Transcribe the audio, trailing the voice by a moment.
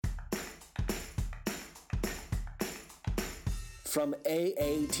From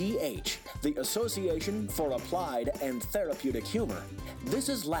AATH, the Association for Applied and Therapeutic Humor, this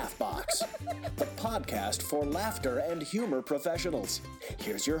is Laughbox, the podcast for laughter and humor professionals.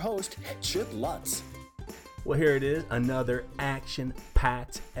 Here's your host, Chip Lutz. Well, here it is, another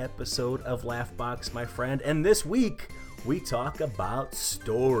action-packed episode of Laughbox, my friend. And this week, we talk about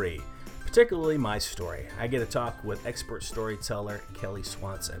story, particularly my story. I get to talk with expert storyteller Kelly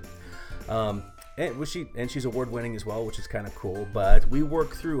Swanson. And she's award-winning as well, which is kind of cool. But we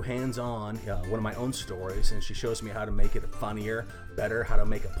work through hands-on one of my own stories, and she shows me how to make it funnier, better, how to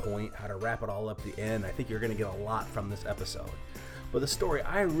make a point, how to wrap it all up at the end. I think you're going to get a lot from this episode. But the story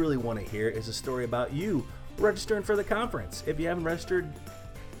I really want to hear is a story about you registering for the conference. If you haven't registered,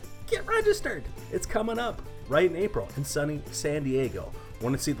 get registered. It's coming up right in April in sunny San Diego.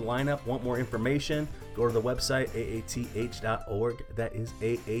 Want to see the lineup? Want more information? Go to the website, aath.org. That is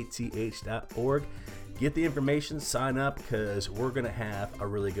aath.org. Get the information, sign up, because we're going to have a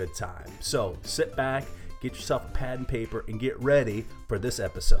really good time. So sit back, get yourself a pad and paper, and get ready for this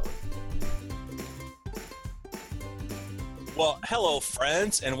episode. Well, hello,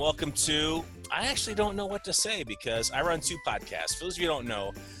 friends, and welcome to, I actually don't know what to say because I run two podcasts. For those of you who don't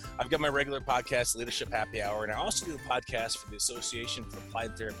know, I've got my regular podcast, Leadership Happy Hour, and I also do a podcast for the Association for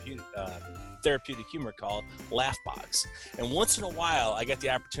Applied Therapeutic Humor called Laughbox. And once in a while, I get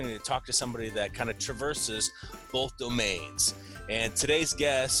the opportunity to talk to somebody that kind of traverses both domains. And today's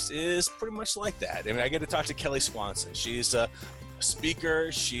guest is pretty much like that. I mean, I get to talk to Kelly Swanson. She's a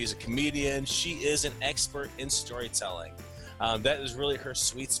speaker. She's a comedian. She is an expert in storytelling. That is really her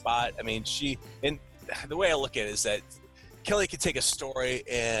sweet spot. I mean, and the way I look at it is that Kelly can take a story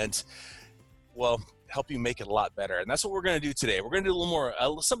and, well, help you make it a lot better. And that's what we're going to do today. We're going to do a little more,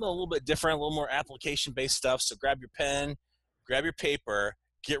 something a little bit different, a little more application-based stuff. So grab your pen, grab your paper,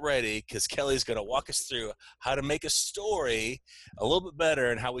 get ready, because Kelly's going to walk us through how to make a story a little bit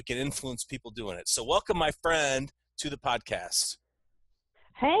better and how we can influence people doing it. So welcome, my friend, to the podcast.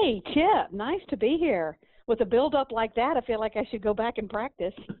 Hey, Chip. Nice to be here. With a build-up like that, I feel like I should go back and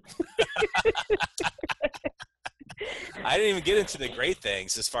practice. I didn't even get into the great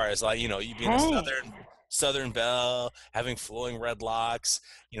things as far as, like, you being a Southern belle, having flowing red locks.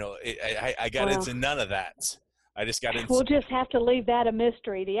 I got into none of that. I just got into. We'll just have to leave that a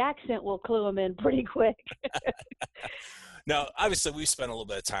mystery. The accent will clue them in pretty quick. Now, obviously, we spent a little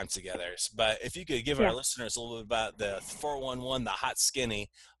bit of time together, but if you could give our listeners a little bit about the 411, the hot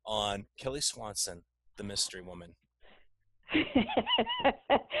skinny on Kelly Swanson, the mystery woman.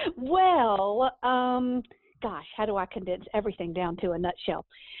 Well, gosh, how do I condense everything down to a nutshell?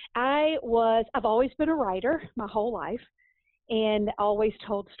 I've always been a writer my whole life and always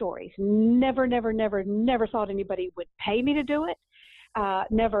told stories. Never thought anybody would pay me to do it.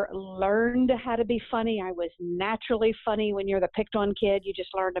 Never learned how to be funny. I was naturally funny. When you're the picked on kid, you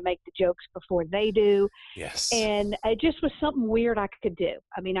just learn to make the jokes before they do. Yes. And it just was something weird I could do.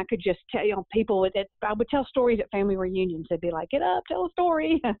 I mean, I could just tell, people I would tell stories at family reunions. They'd be like, get up, tell a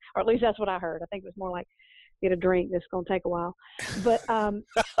story. Or at least that's what I heard. I think it was more like, get a drink. This is going to take a while. But when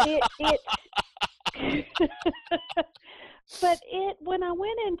I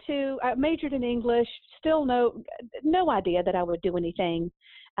I majored in English, still no idea that I would do anything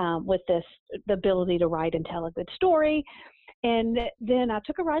with the ability to write and tell a good story. And then I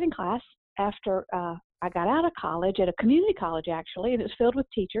took a writing class after I got out of college, at a community college actually, and it was filled with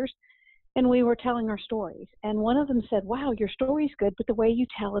teachers. And we were telling our stories. And one of them said, wow, your story's good, but the way you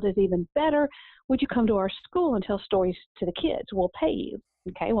tell it is even better. Would you come to our school and tell stories to the kids? We'll pay you.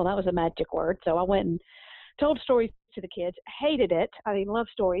 Okay, well, that was a magic word. So I went and told stories to the kids. Hated it. I mean, love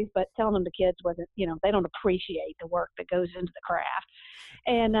stories, but telling them to kids wasn't, they don't appreciate the work that goes into the craft.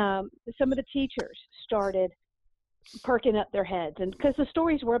 And some of the teachers started perking up their heads, and because the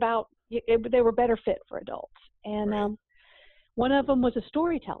stories were they were better fit for adults. And right. One of them was a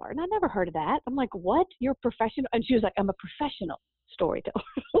storyteller, and I never heard of that. I'm like, what? You're a professional? And she was like, I'm a professional storyteller.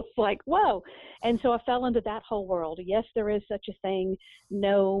 I was like, whoa. And so I fell into that whole world. Yes, there is such a thing.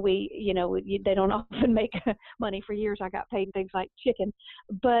 No, they don't often make money. For years I got paid in things like chicken,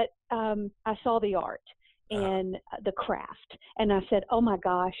 but I saw the art and the craft, and I said, oh my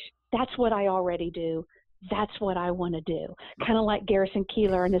gosh, that's what I already do. That's what I want to do. Kind of like Garrison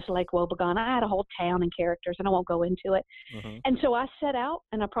Keillor and his Lake Wobegon. I had a whole town and characters, and I won't go into it. Mm-hmm. And so I set out,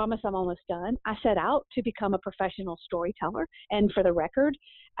 and I promise I'm almost done. I set out to become a professional storyteller. And for the record,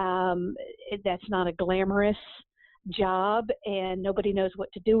 that's not a glamorous job, and nobody knows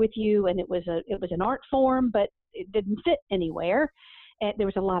what to do with you. And it was an art form, but it didn't fit anywhere. And there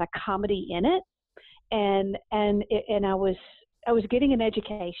was a lot of comedy in it. And I was getting an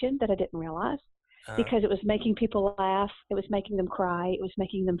education that I didn't realize. because it was making people laugh, it was making them cry, it was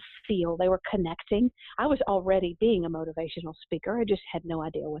making them feel. They were connecting. I was already being a motivational speaker. I just had no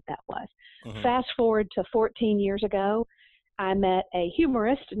idea what that was. Mm-hmm. Fast forward to 14 years ago, I met a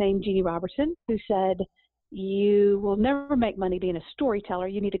humorist named Jeannie Robertson who said, you will never make money being a storyteller.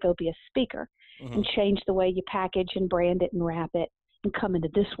 You need to go be a speaker and change the way you package and brand it and wrap it and come into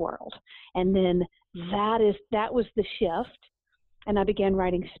this world. And then that was the shift. And I began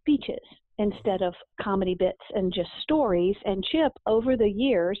writing speeches instead of comedy bits and just stories. And Chip, over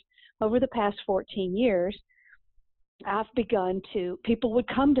the past 14 years, I've begun to, people would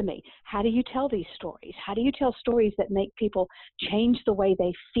come to me. How do you tell these stories? How do you tell stories that make people change the way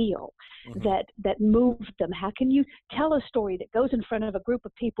they feel, that move them? How can you tell a story that goes in front of a group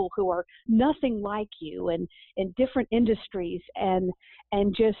of people who are nothing like you and in different industries and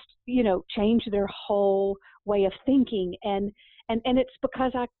just, change their whole way of thinking? And it's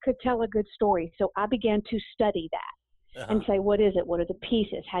because I could tell a good story. So I began to study that. And say, what is it? What are the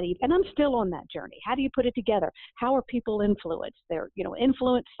pieces? And I'm still on that journey. How do you put it together? How are people influenced? They're,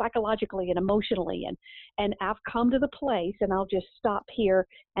 influenced psychologically and emotionally. And I've come to the place, and I'll just stop here,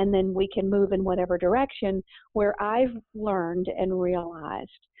 and then we can move in whatever direction, where I've learned and realized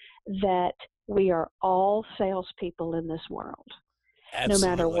that we are all salespeople in this world. Absolutely.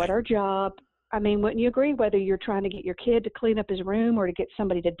 No matter what our job. I mean, wouldn't you agree? Whether you're trying to get your kid to clean up his room or to get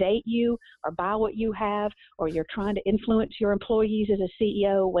somebody to date you or buy what you have, or you're trying to influence your employees as a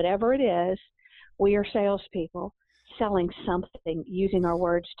CEO, whatever it is, we are salespeople selling something, using our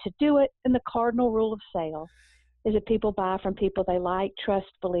words to do it. And the cardinal rule of sales is that people buy from people they like, trust,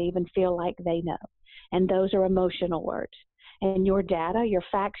 believe, and feel like they know. And those are emotional words. And your data, your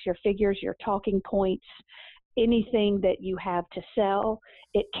facts, your figures, your talking points, anything that you have to sell,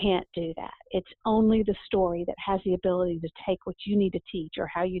 it can't do that. It's only the story that has the ability to take what you need to teach or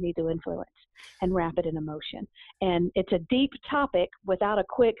how you need to influence and wrap it in emotion. And it's a deep topic without a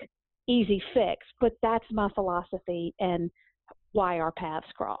quick, easy fix, but that's my philosophy and why our paths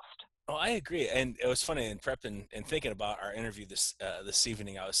crossed. Oh, I agree. And it was funny in prepping and thinking about our interview this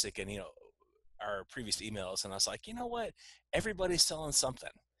evening. I was thinking, our previous emails, and I was like, you know what? Everybody's selling something.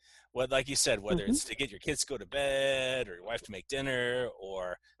 Like you said, whether it's to get your kids to go to bed or your wife to make dinner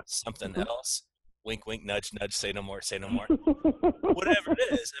or something else, wink, wink, nudge, nudge, say no more, say no more. Whatever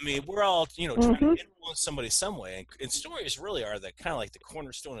it is, I mean, we're all, trying to influence somebody some way. And stories really are the kind of like the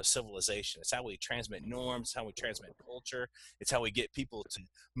cornerstone of civilization. It's how we transmit norms, how we transmit culture. It's how we get people to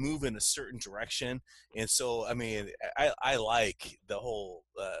move in a certain direction. And so, I mean, I like the whole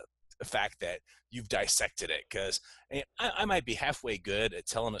fact that you've dissected it, because I might be halfway good at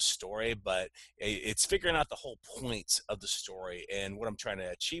telling a story, but it's figuring out the whole point of the story and what I'm trying to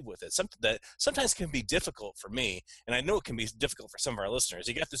achieve with it. Something that sometimes can be difficult for me, and I know it can be difficult for some of our listeners.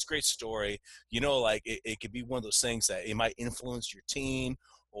 You got this great story, like it could be one of those things that it might influence your team,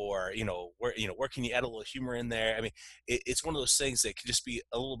 or where can you add a little humor in there? I mean, it's one of those things that can just be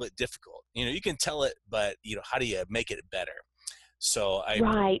a little bit difficult. You can tell it, but how do you make it better? So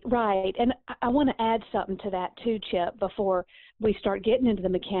Right. And I want to add something to that too, Chip, before we start getting into the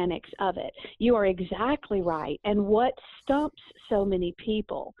mechanics of it. You are exactly right. And what stumps so many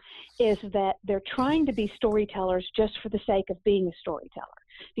people is that they're trying to be storytellers just for the sake of being a storyteller,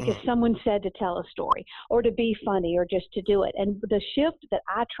 because someone said to tell a story or to be funny or just to do it. And the shift that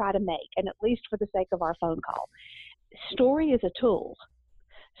I try to make, and at least for the sake of our phone call, story is a tool.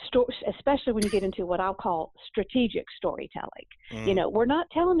 Especially when you get into what I'll call strategic storytelling. We're not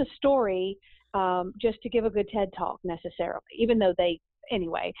telling a story just to give a good TED talk necessarily, even though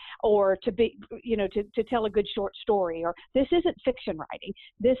or to be, to tell a good short story, or this isn't fiction writing.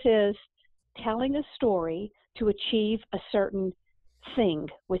 This is telling a story to achieve a certain thing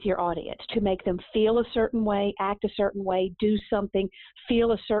with your audience, to make them feel a certain way, act a certain way, do something,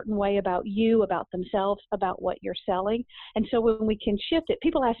 feel a certain way about you, about themselves, about what you're selling. And so when we can shift it,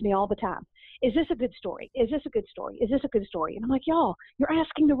 people ask me all the time, is this a good story? Is this a good story? Is this a good story? And I'm like, y'all, you're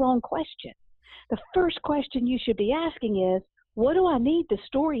asking the wrong question. The first question you should be asking is, what do I need the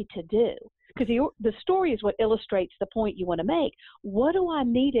story to do? Because the story is what illustrates the point you want to make. What do I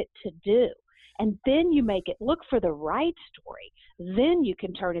need it to do? And then you make it look for the right story. Then you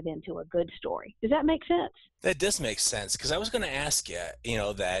can turn it into a good story. Does that make sense? That does make sense, because I was going to ask you,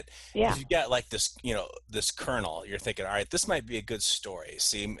 that if you got like this, this kernel, you're thinking, all right, this might be a good story.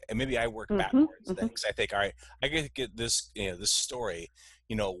 See, and maybe I work backwards then, because I think, all right, I got to get this, this story,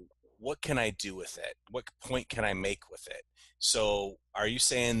 what can I do with it? What point can I make with it? So are you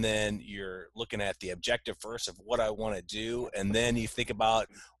saying then you're looking at the objective first of what I want to do, and then you think about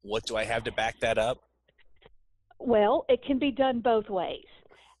what do I have to back that up? Well, it can be done both ways.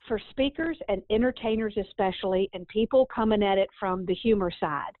 for speakers and entertainers especially, and people coming at it from the humor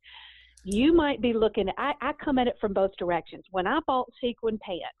side, you might be looking at, I come at it from both directions. When I bought sequin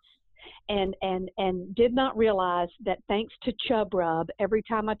pants and did not realize that thanks to Chub Rub, every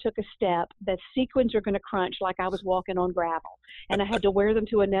time I took a step, the sequins are going to crunch like I was walking on gravel, and I had to wear them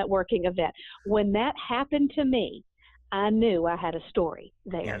to a networking event. When that happened to me, I knew I had a story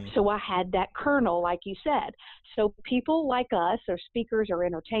there. Mm-hmm. So I had that kernel, like you said. So people like us, or speakers or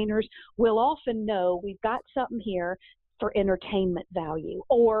entertainers, will often know we've got something here for entertainment value.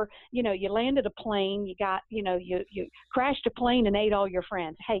 Or, you landed a plane, you crashed a plane and ate all your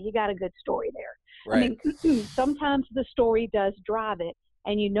friends. Hey, you got a good story there. Right. I mean, sometimes the story does drive it,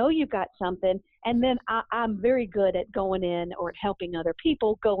 and you've got something. And then I'm very good at going in, or at helping other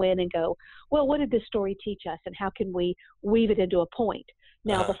people go in and go, well, what did this story teach us, and how can we weave it into a point?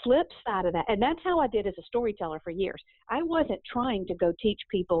 Now, the flip side of that, and that's how I did as a storyteller for years. I wasn't trying to go teach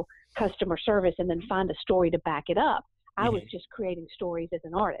people customer service and then find a story to back it up. I was just creating stories as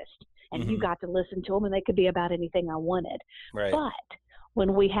an artist, and you got to listen to them, and they could be about anything I wanted. Right. But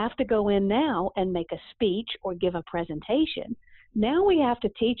when we have to go in now and make a speech or give a presentation, now we have to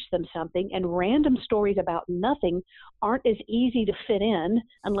teach them something, and random stories about nothing aren't as easy to fit in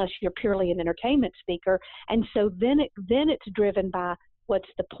unless you're purely an entertainment speaker. And so then it's driven by, what's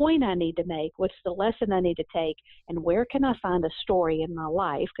the point I need to make? What's the lesson I need to take? And where can I find a story in my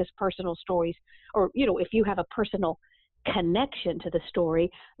life? Because personal stories, or, if you have a personal connection to the story,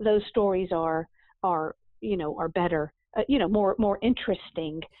 those stories are better, more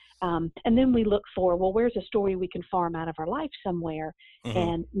interesting. And then we look for, well, where's a story we can farm out of our life somewhere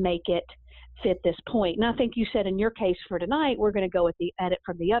and make it fit this point. And I think you said in your case for tonight, we're going to go at it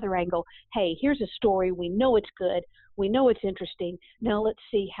from the other angle. Hey, here's a story. We know it's good. We know it's interesting. Now let's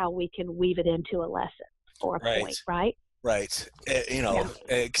see how we can weave it into a lesson or a point, right? Right.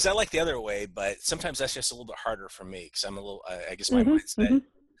 Because I like the other way, but sometimes that's just a little bit harder for me, because I'm I guess my mindset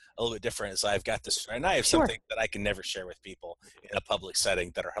a little bit different. Is I've got this, and I have something that I can never share with people in a public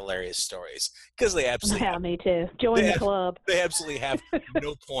setting that are hilarious stories, because they absolutely have, me too. Join the club. They absolutely have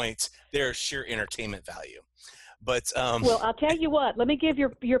no point. They're sheer entertainment value. But well, I'll tell you what. Let me give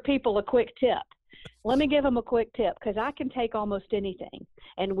your people a quick tip. Let me give them a quick tip, because I can take almost anything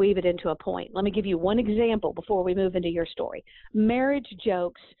and weave it into a point. Let me give you one example before we move into your story. Marriage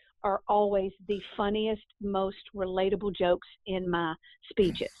jokes are always the funniest, most relatable jokes in my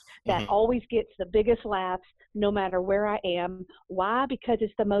speeches. That always gets the biggest laughs no matter where I am. Why? Because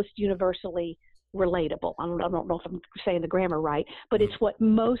it's the most universally relatable. I don't know if I'm saying the grammar right, but it's what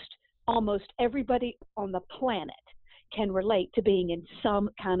almost everybody on the planet can relate to, being in some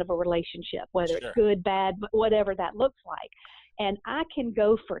kind of a relationship, whether it's good, bad, whatever that looks like. And I can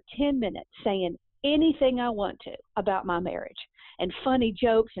go for 10 minutes saying anything I want to about my marriage, and funny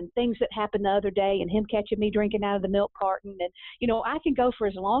jokes and things that happened the other day, and him catching me drinking out of the milk carton. And, I can go for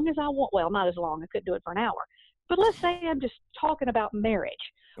as long as I want. Well, not as long. I couldn't do it for an hour. But let's say I'm just talking about marriage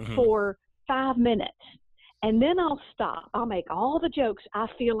for 5 minutes. And then I'll stop. I'll make all the jokes I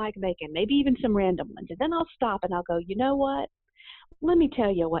feel like making, maybe even some random ones. And then I'll stop and I'll go, you know what? Let me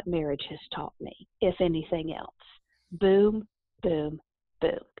tell you what marriage has taught me, if anything else. Boom, boom,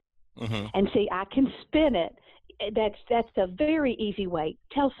 boom. And see, I can spin it. That's a very easy way.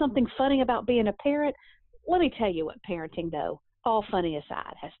 Tell something funny about being a parent. Let me tell you what parenting, though, all funny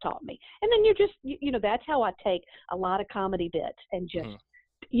aside, has taught me. And then that's how I take a lot of comedy bits and just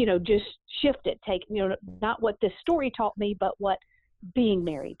just shift it. Take, not what this story taught me, but what being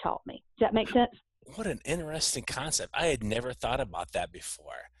married taught me. Does that make sense? What an interesting concept. I had never thought about that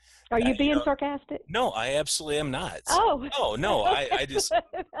before. Are you being sarcastic? No, I absolutely am not. Oh. No, I just,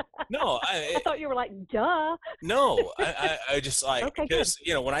 no. I thought you were like, duh. No, I just like, okay, because,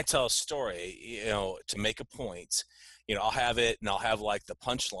 when I tell a story, to make a point, I'll have it, and I'll have like the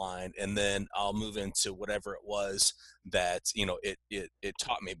punchline, and then I'll move into whatever it was that, it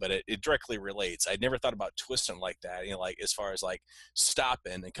taught me, but it directly relates. I'd never thought about twisting like that, like as far as like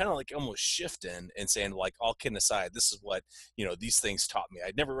stopping and kind of like almost shifting and saying, like, all kidding aside, this is what, these things taught me.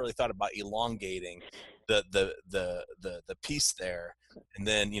 I'd never really thought about elongating the piece there, and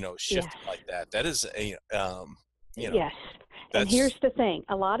then, shifting like that. That is yes. And here's the thing.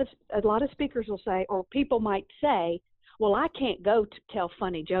 A lot of speakers will say, or people might say, well, I can't go to tell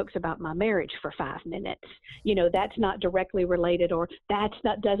funny jokes about my marriage for 5 minutes. That's not directly related, or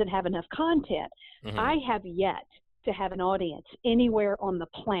doesn't have enough content. I have yet to have an audience anywhere on the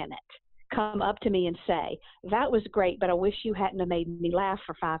planet come up to me and say, that was great, but I wish you hadn't have made me laugh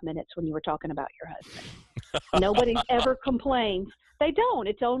for 5 minutes when you were talking about your husband. Nobody's ever complained. They don't.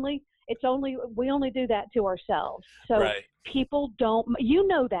 It's we only do that to ourselves. So Right. people don't, you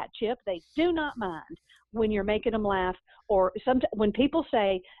know that, Chip, they do not mind when you're making them laugh, or when people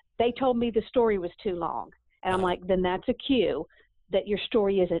say, they told me the story was too long. And I'm like, then that's a cue that your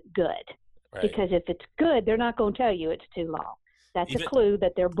story isn't good. Right. Because if it's good, they're not going to tell you it's too long. That's a clue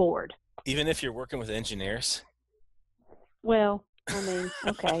that they're bored. Even if you're working with engineers? Well, I mean,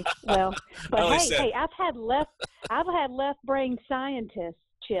 okay. Well, but hey, I've had left brain scientists,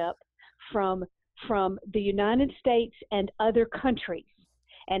 Chip, from the United States and other countries.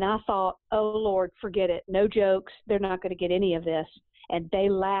 And I thought, oh Lord, forget it. No jokes. They're not going to get any of this. And they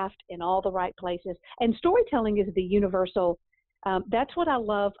laughed in all the right places. And storytelling is the universal. That's what I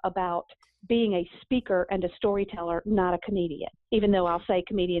love about being a speaker and a storyteller, not a comedian, even though I'll say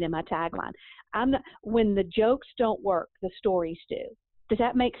comedian in my tagline. When the jokes don't work, the stories do. Does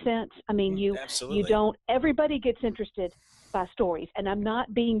that make sense? I mean, you don't, everybody gets interested by stories, and I'm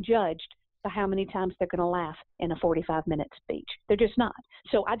not being judged by how many times they're going to laugh in a 45-minute speech. They're just not.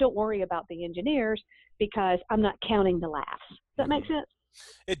 So I don't worry about the engineers because I'm not counting the laughs. Does that make sense?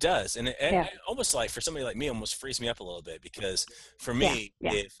 It does. And it almost like, for somebody like me, almost frees me up a little bit, because for me,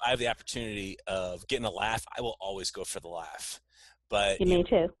 if I have the opportunity of getting a laugh, I will always go for the laugh. But me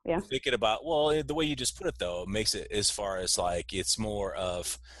too. Yeah. Thinking about, well, the way you just put it though, makes it as far as like, it's more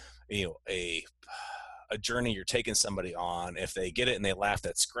of, a journey you're taking somebody on. If they get it and they laugh,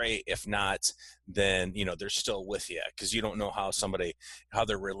 that's great. If not, then, they're still with you, because you don't know how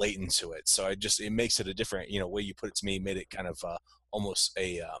they're relating to it. So it makes it a different, way you put it to me, made it kind of almost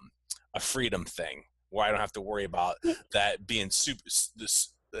a freedom thing, where I don't have to worry about that being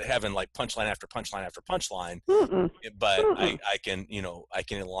having like punchline after punchline after punchline. But I can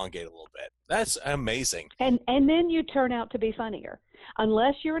elongate a little bit. That's amazing. And then you turn out to be funnier,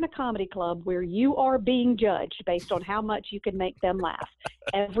 unless you're in a comedy club where you are being judged based on how much you can make them laugh.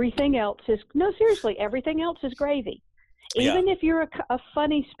 Everything else is everything else is gravy. Even if you're a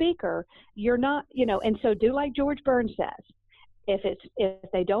funny speaker, you're not, and so do like George Burns says.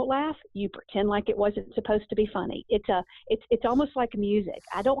 If they don't laugh, you pretend like it wasn't supposed to be funny. It's almost like music.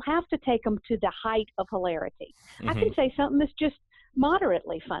 I don't have to take them to the height of hilarity. I can say something that's just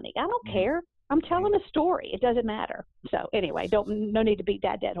moderately funny. I don't care. I'm telling a story. It doesn't matter. So anyway, no need to beat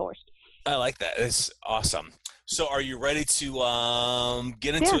that dead horse. I like that. It's awesome. So are you ready to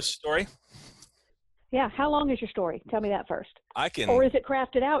get into a story? Yeah. How long is your story? Tell me that first. Or is it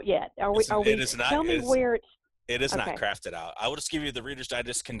crafted out yet? It is not. Tell me where it's. It is not crafted out. I will just give you the Reader's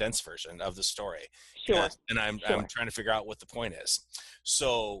Digest condensed version of the story. Sure. And I'm trying to figure out what the point is.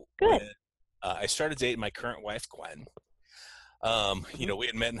 So good. When, I started dating my current wife, Gwen. We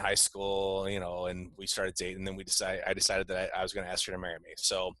had met in high school, and we started dating. And then I decided that I was going to ask her to marry me.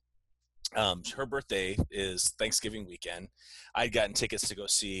 So her birthday is Thanksgiving weekend. I'd gotten tickets to go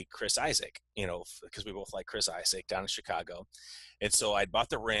see Chris Isaak, because we both like Chris Isaak down in Chicago. And so I'd bought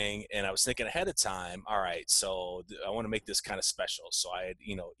the ring, and I was thinking ahead of time, all right, so I want to make this kind of special. So I had,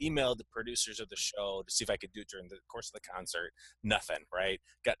 emailed the producers of the show to see if I could do it during the course of the concert. Nothing, right?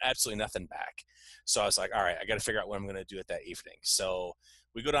 Got absolutely nothing back. So I was like, all right, I got to figure out what I'm going to do it that evening. So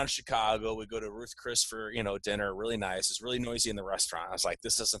we go down to Chicago. We go to Ruth Chris for, dinner. Really nice. It's really noisy in the restaurant. I was like,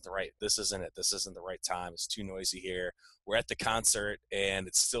 this isn't the right time. It's too noisy here. We're at the concert, and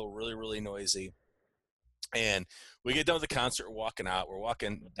it's still really, really noisy. And we get done with the concert, we're walking out. We're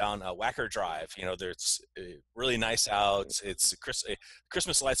walking down Wacker Drive. There's really nice out. It's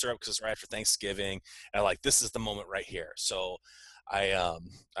Christmas lights are up because it's right after Thanksgiving. And I'm like, this is the moment right here. So I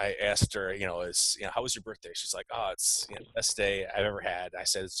asked her, how was your birthday? She's like, oh, it's the best day I've ever had. I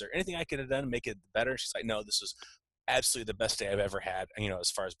said, is there anything I could have done to make it better? She's like, no, this was absolutely the best day I've ever had,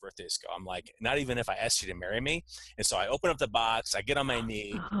 as far as birthdays go. I'm like, not even if I asked you to marry me. And so I open up the box, I get on my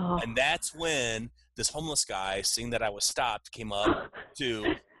knee, and that's when this homeless guy, seeing that I was stopped, came up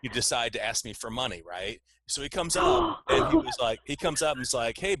to decide to ask me for money, right? So he comes up and he's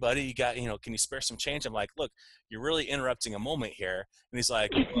like, hey buddy, you got, can you spare some change? I'm like, look, you're really interrupting a moment here. And he's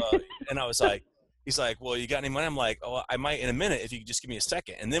like, and I was like, he's like, well, you got any money? I'm like, oh, I might in a minute if you could just give me a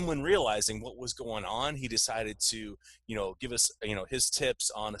second. And then when realizing what was going on, he decided to, give us, his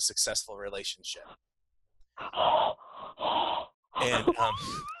tips on a successful relationship.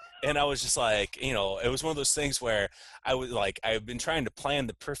 And I was just like, it was one of those things where I was like, I've been trying to plan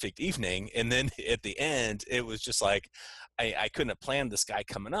the perfect evening. And then at the end, it was just like, I couldn't have planned this guy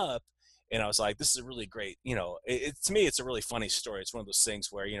coming up. And I was like, this is a really great, to me, it's a really funny story. It's one of those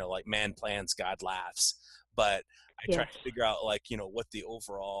things where, like man plans, God laughs. But I tried to figure out like, what the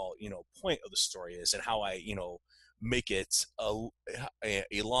overall, point of the story is and how I, make it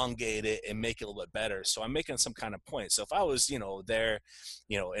elongate it and make it a little bit better. So I'm making some kind of point. So if I was, there,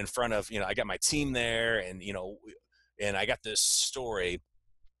 in front of, I got my team there, and and I got this story,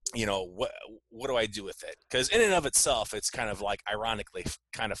 what do I do with it? Because in and of itself, it's kind of like ironically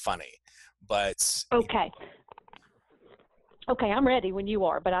kind of funny, but okay. Okay, I'm ready when you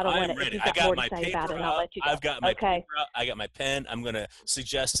are, but I don't want to. If you've got more to say about it, I'll let you go. I've got my paper out. I got my pen. I'm going to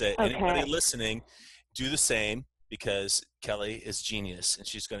suggest that anybody listening do the same, because Kelly is genius, and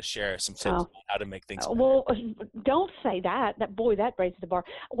she's going to share some tips on how to make things better. Well, don't say that. That raises the bar.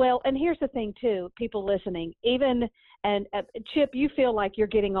 Well, and here's the thing, too, people listening, and Chip, you feel like you're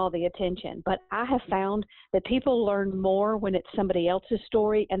getting all the attention, but I have found that people learn more when it's somebody else's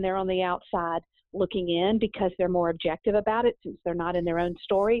story and they're on the outside looking in, because they're more objective about it since they're not in their own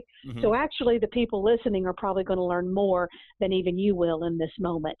story. Mm-hmm. So actually the people listening are probably going to learn more than even you will in this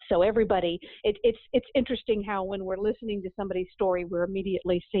moment. So everybody, it's interesting how when we're listening to somebody's story, we're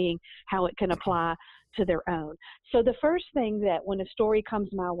immediately seeing how it can apply to their own. So the first thing that when a story comes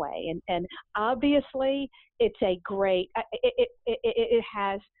my way, and obviously it's a great, it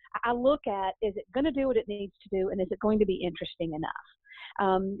has, I look at, is it going to do what it needs to do, and is it going to be interesting enough?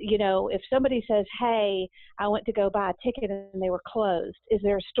 If somebody says, hey, I went to go buy a ticket and they were closed, is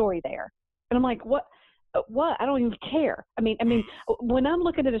there a story there? And I'm like, what? I don't even care. I mean, when I'm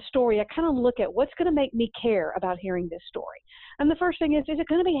looking at a story, I kind of look at what's going to make me care about hearing this story. And the first thing is it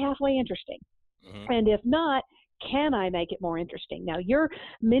going to be halfway interesting? Mm-hmm. And if not, can I make it more interesting? Now, your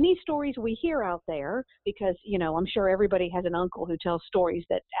many stories we hear out there, because, I'm sure everybody has an uncle who tells stories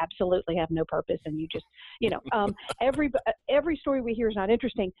that absolutely have no purpose, and you just, every story we hear is not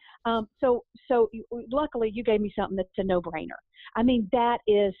interesting. So luckily you gave me something that's a no-brainer. I mean, that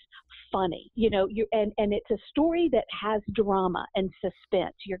is funny, and it's a story that has drama and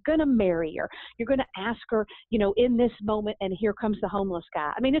suspense. You're going to marry her. You're going to ask her, in this moment, and here comes the homeless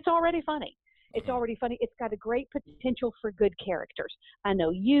guy. I mean, it's already funny. It's already funny. It's got a great potential for good characters. I know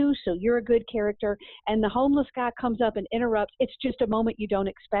you, so you're a good character. And the homeless guy comes up and interrupts. It's just a moment you don't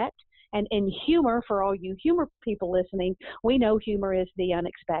expect. And in humor, for all you humor people listening, we know humor is the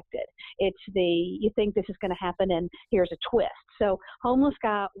unexpected. It's you think this is going to happen, and here's a twist. So homeless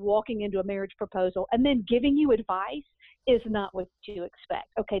guy walking into a marriage proposal and then giving you advice is not what you expect.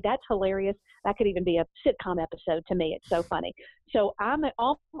 Okay, that's hilarious. That could even be a sitcom episode to me. It's so funny. So I'm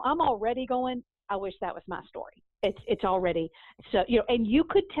already going, I wish that was my story. It's already, so, and you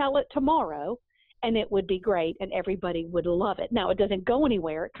could tell it tomorrow and it would be great and everybody would love it. Now, it doesn't go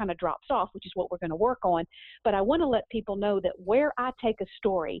anywhere. It kind of drops off, which is what we're going to work on. But I want to let people know that where I take a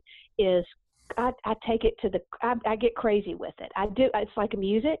story is I take it to I get crazy with it. I do. It's like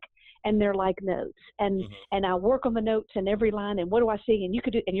music. And they're like notes, and I work on the notes in every line. And what do I see? And you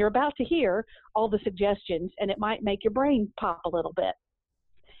could do, and you're about to hear all the suggestions, and it might make your brain pop a little bit.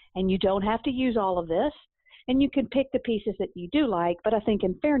 And you don't have to use all of this, and you can pick the pieces that you do like. But I think,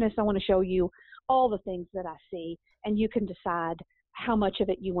 in fairness, I want to show you all the things that I see, and you can decide how much of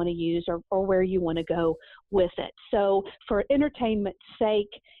it you want to use or where you want to go with it. So, for entertainment's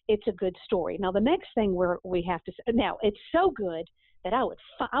sake, it's a good story. Now, the next thing we have to now, it's so good that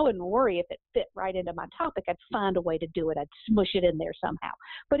I wouldn't worry if it fit right into my topic. I'd find a way to do it. I'd smush it in there somehow.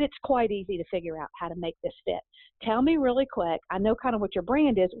 But it's quite easy to figure out how to make this fit. Tell me really quick, I know kind of what your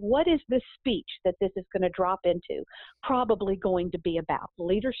brand is. What is the speech that this is going to drop into probably going to be about?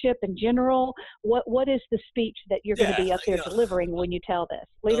 Leadership in general? What is the speech that you're going to be up there delivering when you tell this?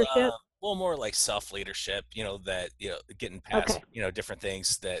 Leadership? Well, more like self-leadership, getting past, different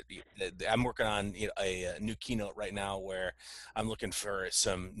things that I'm working on, a new keynote right now where I'm looking for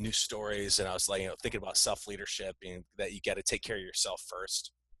some new stories. And I was like, thinking about self-leadership and that you got to take care of yourself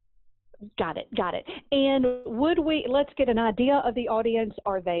first. Got it. And let's get an idea of the audience.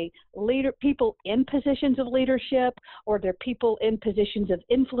 Are they people in positions of leadership, or they're people in positions of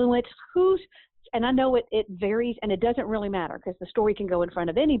influence? And I know it varies, and it doesn't really matter because the story can go in front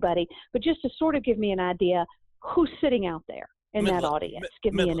of anybody, but just to sort of give me an idea, who's sitting out there in that audience?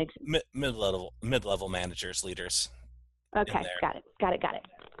 Give me an example. Mid-level managers, leaders. Okay, got it.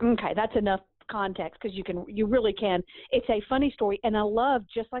 Okay, that's enough context because you really can. It's a funny story, and I love,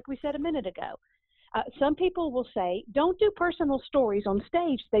 just like we said a minute ago, some people will say, don't do personal stories on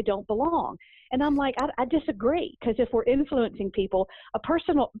stage. They don't belong. And I'm like, I disagree, because if we're influencing people, a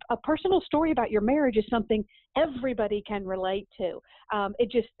personal story about your marriage is something everybody can relate to. And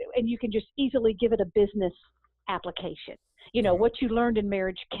you can just easily give it a business application. What you learned in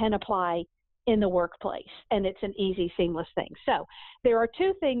marriage can apply in the workplace, and it's an easy, seamless thing. So there are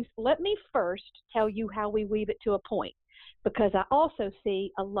two things. Let me first tell you how we weave it to a point, because I also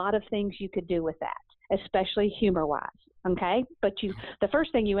see a lot of things you could do with that. especially humor-wise. Okay, but the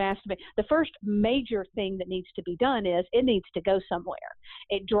first thing you asked me, the first major thing that needs to be done is it needs to go somewhere.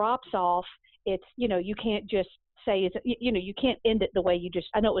 It drops off. It's, you can't just say, you can't end it the way you just,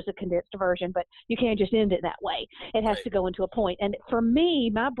 I know it was a condensed version, but you can't just end it that way. It has to go into a point. And for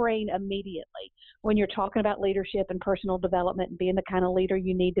me, my brain immediately, when you're talking about leadership and personal development and being the kind of leader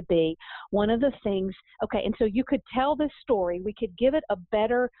you need to be, one of the things, okay, and so you could tell this story, we could give it a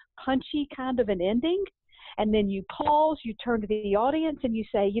better punchy kind of an ending. And then you pause, you turn to the audience, and you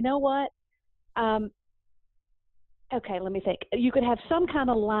say, you know what? Okay, let me think. You could have some kind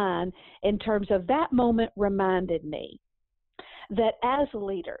of line in terms of that moment reminded me that as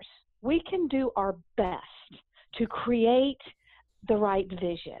leaders, we can do our best to create the right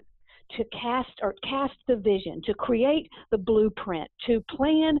vision, to cast the vision, to create the blueprint, to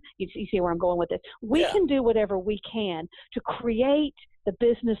plan. You see where I'm going with this. We can do whatever we can to create the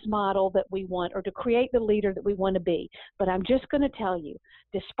business model that we want, or to create the leader that we want to be. But I'm just going to tell you,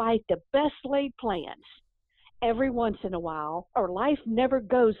 despite the best laid plans, every once in a while, or life never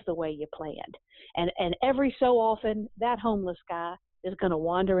goes the way you planned. And every so often, that homeless guy is going to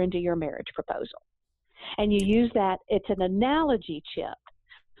wander into your marriage proposal. And you use that, it's an analogy, Chip,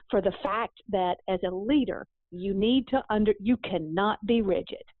 for the fact that as a leader, you need to you cannot be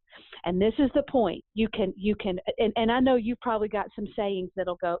rigid. And this is the point. You can, and I know you've probably got some sayings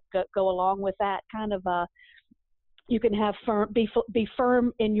that'll go along with that kind of. You can have be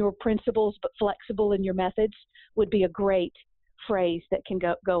firm in your principles, but flexible in your methods would be a great phrase that can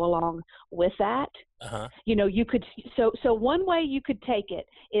go along with that. Uh-huh. You could, so one way you could take it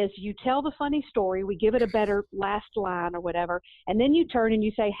is you tell the funny story, we give it a better last line or whatever, and then you turn and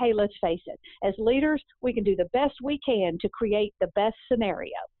you say, hey, let's face it, as leaders, we can do the best we can to create the best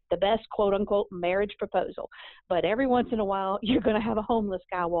scenario, the best quote unquote marriage proposal. But every once in a while, you're going to have a homeless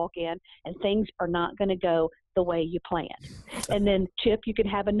guy walk in and things are not going to go the way you planned. And then, Chip, you can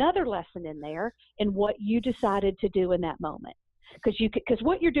have another lesson in there in what you decided to do in that moment. Because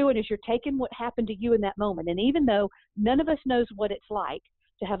what you're doing is you're taking what happened to you in that moment. And even though none of us knows what it's like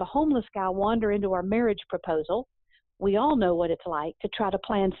to have a homeless guy wander into our marriage proposal, we all know what it's like to try to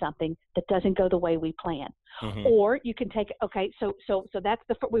plan something that doesn't go the way we plan. Mm-hmm. Or you can take, okay, so that's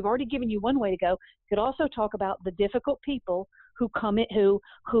we've already given you one way to go. You could also talk about the difficult people who come in,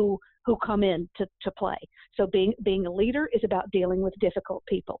 who come in to play. So being a leader is about dealing with difficult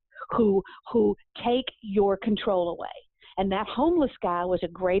people who take your control away. And that homeless guy was a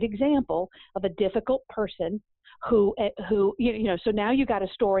great example of a difficult person who so now you got a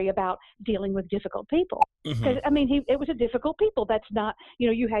story about dealing with difficult people. Because, mm-hmm. It was a difficult people. That's not,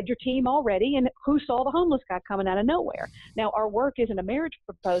 you had your team already, and who saw the homeless guy coming out of nowhere? Now, our work isn't a marriage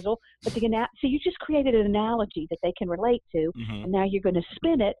proposal, but so you just created an analogy that they can relate to, mm-hmm. and now you're going to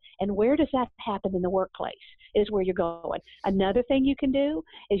spin it, and where does that happen in the workplace is where you're going. Another thing you can do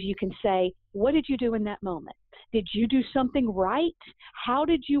is you can say, what did you do in that moment? Did you do something right? How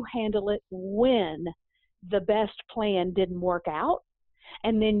did you handle it when the best plan didn't work out?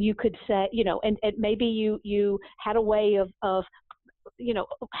 And then you could say, and maybe you had a way of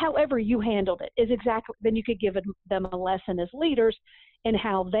however you handled it is exactly, then you could give them a lesson as leaders in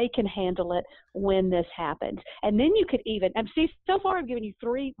how they can handle it when this happens. And then you could even, and see, so far I've given you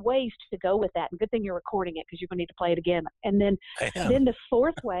 3 ways to go with that. And good thing you're recording it because you're going to need to play it again. And then the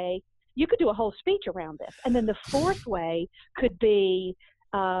fourth way, you could do a whole speech around this. And then the fourth way could be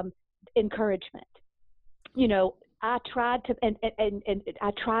encouragement. I tried to, and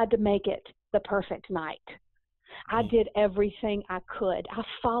I tried to make it the perfect night. I did everything I could. I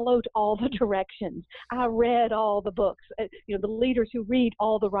followed all the directions. I read all the books, the leaders who read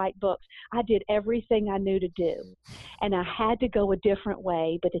all the right books. I did everything I knew to do. And I had to go a different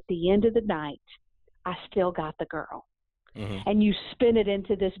way, but at the end of the night, I still got the girl. Mm-hmm. And you spin it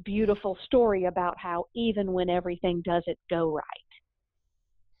into this beautiful story about how even when everything doesn't go right,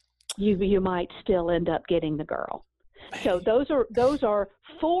 you might still end up getting the girl. So those are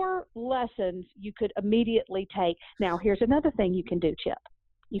 4 lessons you could immediately take. Now, here's another thing you can do, Chip.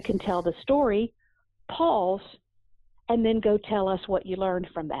 You can tell the story, pause, and then go tell us what you learned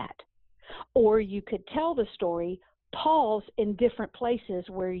from that. Or you could tell the story, pause in different places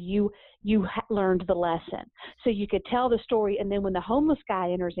where you learned the lesson. So you could tell the story, and then when the homeless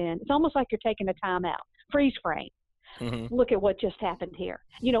guy enters in, it's almost like you're taking a time out, freeze frame. Mm-hmm. Look at what just happened here.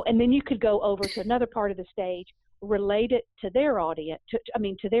 And then you could go over to another part of the stage, relate it to their audience,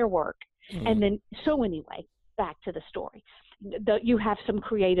 to their work. Mm-hmm. And then, so anyway, back to the story. You have some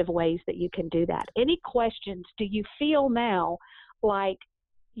creative ways that you can do that. Any questions? Do you feel now like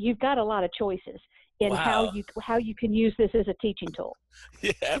you've got a lot of choices? in Wow. how you can use this as a teaching tool.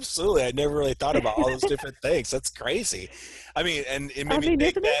 Yeah, absolutely. I never really thought about all those different things. That's crazy. I mean, and it made me think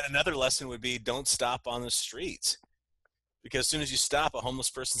Isn't it? that another lesson would be don't stop on the streets, because as soon as you stop, a homeless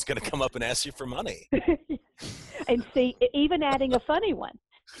person's going to come up and ask you for money. And see, even adding a funny one,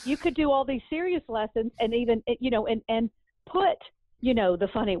 you could do all these serious lessons and even, and put, the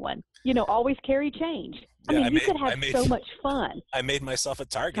funny one, always carry change. I mean, you could have so much fun. I made myself a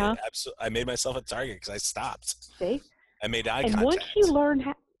target. Huh? I made myself a target because I stopped. See? I made eye And contact. once you learn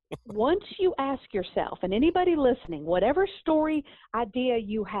once you ask yourself, and anybody listening, whatever story idea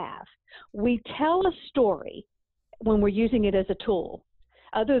you have, we tell a story when we're using it as a tool,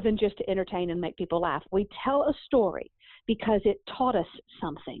 other than just to entertain and make people laugh. We tell a story because it taught us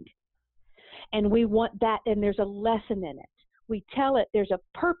something. And we want that, and there's a lesson in it. We tell it, there's a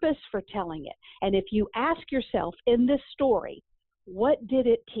purpose for telling it. And if you ask yourself in this story, what did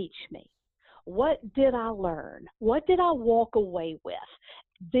it teach me? What did I learn? What did I walk away with?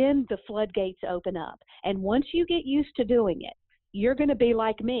 Then the floodgates open up. And once you get used to doing it, you're going to be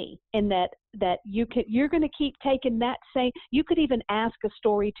like me in that you're going to keep taking that same. You could even ask a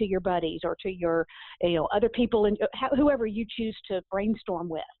story to your buddies or to your other people and whoever you choose to brainstorm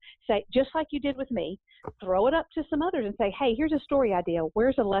with. Say, just like you did with me, throw it up to some others and say, hey, here's a story idea.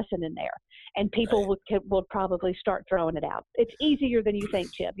 Where's a lesson in there? And people will probably start throwing it out. It's easier than you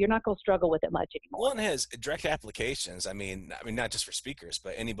think, Chip. You're not going to struggle with it much anymore. Well, it has direct applications. I mean, not just for speakers,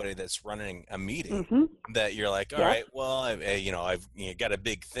 but anybody that's running a meeting that you're like, all right, well, I've got a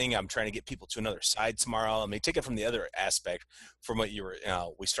big thing. I'm trying to get people to another side tomorrow. I mean, take it from the other aspect from what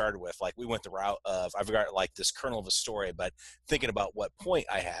we started with. Like we went the route of, I've got like this kernel of a story, but thinking about what point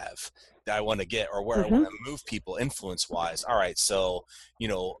I have that I want to get or where I want to move people influence wise. All right. So,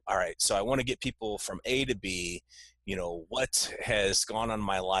 so I want to get people from A to B. What has gone on in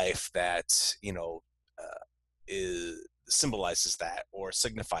my life that, symbolizes that or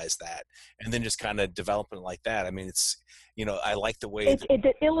signifies that, and then just kind of developing it like that. I mean, it's, I like the way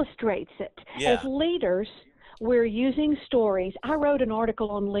it illustrates it. Yeah. As leaders, we're using stories. I wrote an article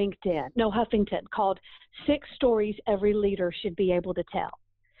on Huffington, called 6 Stories Every Leader Should Be Able to Tell.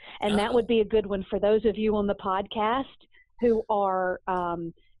 And that would be a good one for those of you on the podcast who are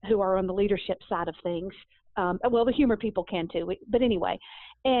on the leadership side of things. Well, the humor people can too. But anyway,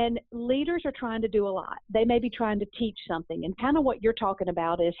 and leaders are trying to do a lot. They may be trying to teach something. And kind of what you're talking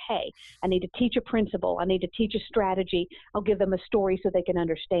about is, hey, I need to teach a principle. I need to teach a strategy. I'll give them a story so they can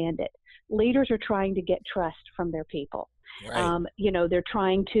understand it. Leaders are trying to get trust from their people. Right. They're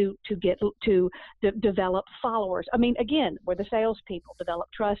trying to develop followers. I mean, again, we're the salespeople. Develop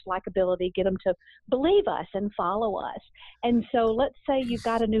trust, likability, get them to believe us and follow us. And so, let's say you've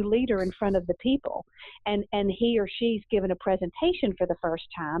got a new leader in front of the people, and he or she's given a presentation for the first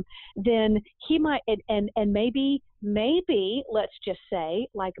time. Then he might, and maybe, let's just say,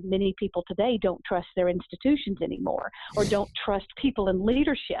 like many people today, don't trust their institutions anymore, or don't trust people in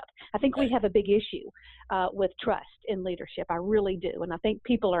leadership. I think we have a big issue with trust in leadership. I really do. And I think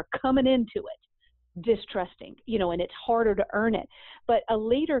people are coming into it distrusting, and it's harder to earn it. But a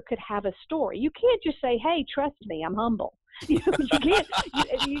leader could have a story. You can't just say, hey, trust me, I'm humble. You can't,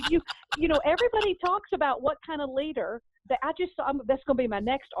 everybody talks about what kind of leader that that's going to be my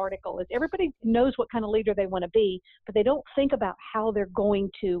next article, is everybody knows what kind of leader they want to be, but they don't think about how they're going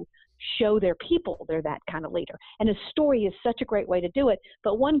to show their people they're that kind of leader. And a story is such a great way to do it.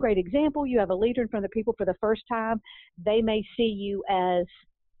 But one great example, you have a leader in front of the people for the first time. They may see you as,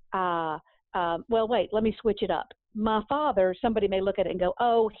 well, wait, let me switch it up. My father, somebody may look at it and go,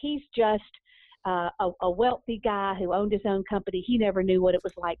 oh, he's just a wealthy guy who owned his own company. He never knew what it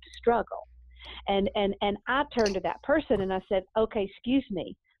was like to struggle. And I turned to that person and I said, okay, excuse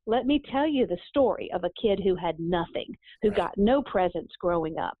me. Let me tell you the story of a kid who had nothing, who got no presents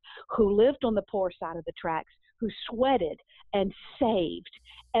growing up, who lived on the poor side of the tracks, who sweated and saved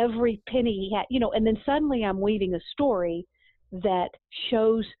every penny he had, and then suddenly I'm weaving a story that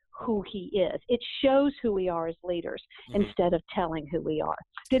shows who he is. It shows who we are as leaders instead of telling who we are.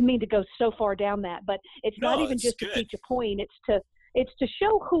 Didn't mean to go so far down that, but it's not even just to teach a point. It's to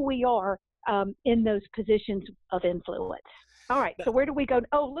show who we are in those positions of influence. All right. So where do we go?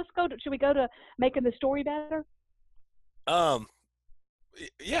 Oh, should we go to making the story better? Yeah.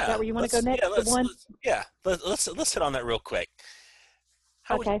 Is that where you want to go next? Let's hit on that real quick.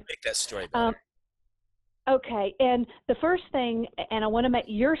 How would you make that story better? Okay. And the first thing, and I want to make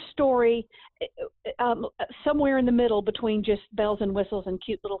your story somewhere in the middle between just bells and whistles and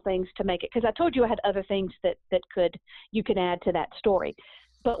cute little things to make it, because I told you I had other things that you can add to that story.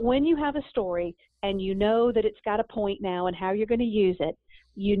 But when you have a story and you know that it's got a point now and how you're going to use it,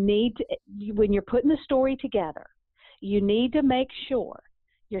 you need to, when you're putting the story together, you need to make sure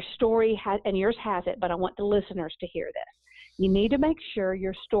your story has, and yours has it, but I want the listeners to hear this. You need to make sure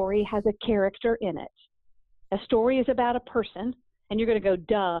your story has a character in it. A story is about a person, and you're going to go,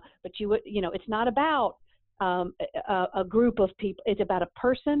 duh, but it's not about a group of people. It's about a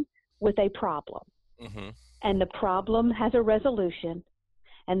person with a problem. Mm-hmm. And the problem has a resolution,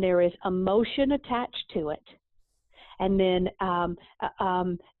 and there is emotion attached to it. And then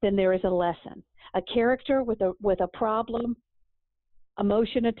there is a lesson. A character with a problem,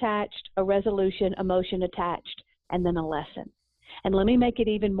 emotion attached, a resolution, emotion attached, and then a lesson. And let me make it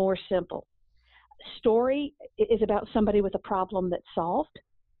even more simple. Story is about somebody with a problem that's solved,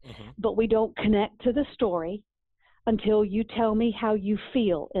 mm-hmm. but we don't connect to the story until you tell me how you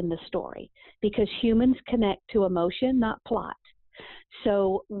feel in the story, because humans connect to emotion, not plot.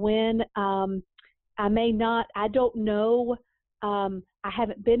 So when I don't know, I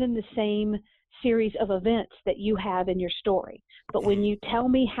haven't been in the same series of events that you have in your story, but when you tell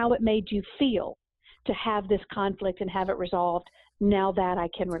me how it made you feel to have this conflict and have it resolved, now that I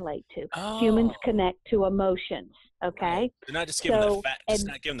can relate to. Oh. Humans connect to emotions, okay? Right. They're not just giving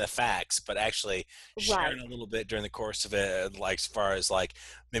not giving the facts, but actually sharing a little bit during the course of it, like as far as like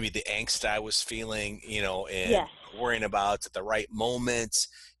maybe the angst I was feeling, and worrying about at the right moments.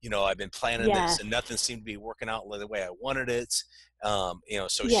 I've been planning this and nothing seemed to be working out the way I wanted it. So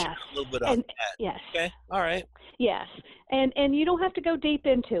share a little bit on that. Yes. Okay. All right. Yes. And you don't have to go deep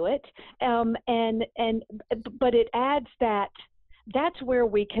into it. But it adds that's where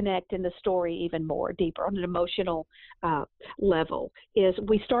we connect in the story even more deeper on an emotional level, is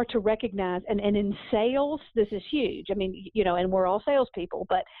we start to recognize, and in sales, this is huge. I mean, and we're all salespeople,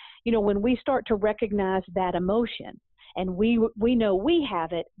 but, when we start to recognize that emotion, and we know we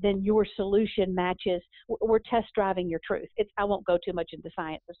have it, then your solution matches. We're test driving your truth. I won't go too much into the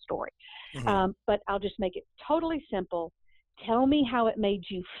science of story, mm-hmm. But I'll just make it totally simple. Tell me how it made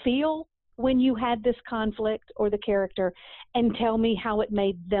you feel when you had this conflict or the character, and tell me how it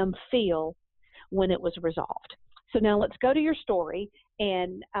made them feel when it was resolved. So now let's go to your story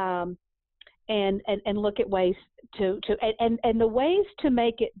and look at ways and the ways to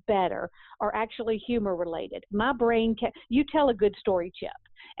make it better are actually humor related. My brain you tell a good story, Chip,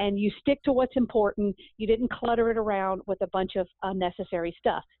 and you stick to what's important. You didn't clutter it around with a bunch of unnecessary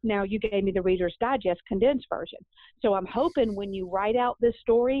stuff. Now, you gave me the Reader's Digest condensed version. So I'm hoping when you write out this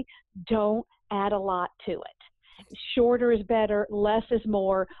story, don't add a lot to it. Shorter is better, less is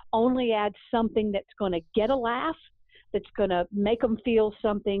more. Only add something that's going to get a laugh, that's going to make them feel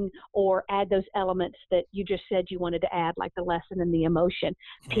something, or add those elements that you just said you wanted to add, like the lesson and the emotion.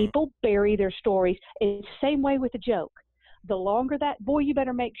 Mm-hmm. People bury their stories. It's the same way with a joke. The longer you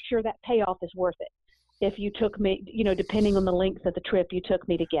better make sure that payoff is worth it. If you took me, depending on the length of the trip you took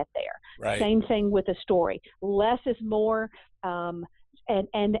me to get there. Right. Same thing with a story. Less is more, and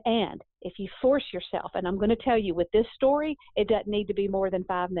if you force yourself, and I'm going to tell you with this story, it doesn't need to be more than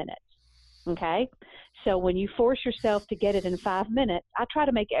 5 minutes. Okay? So when you force yourself to get it in 5 minutes, I try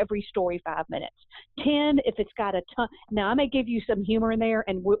to make every story 5 minutes. 10 if it's got a ton. Now, I may give you some humor in there,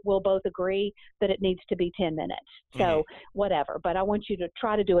 and we'll both agree that it needs to be 10 minutes. So whatever. But I want you to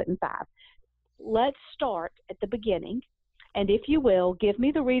try to do it in 5. Let's start at the beginning. And if you will, give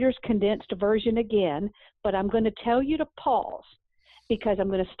me the Reader's condensed version again, but I'm going to tell you to pause, because I'm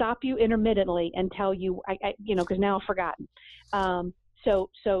going to stop you intermittently and tell you, because now I've forgotten. So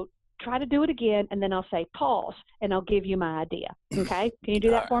try to do it again, and then I'll say pause, and I'll give you my idea. Okay? Can you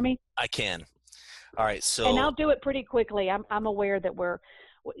do that for me? I can. All right. So, and I'll do it pretty quickly. I'm aware that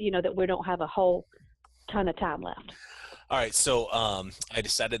that we don't have a whole ton of time left. All right. So I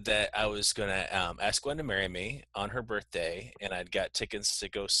decided that I was going to ask Gwen to marry me on her birthday, and I'd got tickets to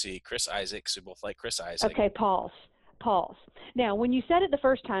go see Chris Isaak. So we both like Chris Isaak. Okay. Pause. Now, when you said it the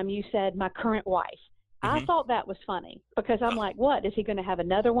first time, you said my current wife. Mm-hmm. I thought that was funny, because I'm like, what? Is he going to have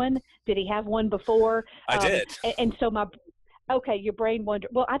another one? Did he have one before? I did. And so your brain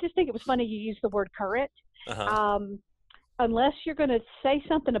wondered. Well, I just think it was funny you used the word current. Uh-huh. Unless you're going to say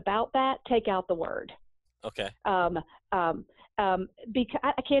something about that, take out the word. Okay. Because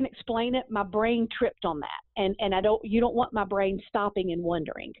I can't explain it. My brain tripped on that, and you don't want my brain stopping and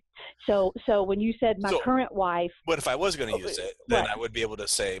wondering. So when you said my current wife, but if I was going to use it, then I would be able to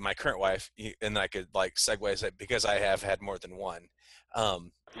say my current wife, and I could segue it because I have had more than one.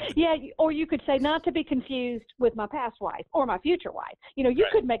 Yeah, or you could say, not to be confused with my past wife or my future wife. You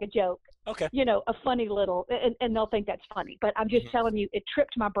could make a joke. Okay. A funny little, and they'll think that's funny. But I'm just telling you, it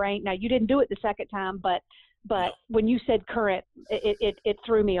tripped my brain. Now, you didn't do it the second time, but when you said current, it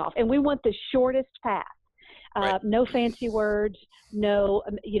threw me off. And we want the shortest path. Right. No fancy words. No,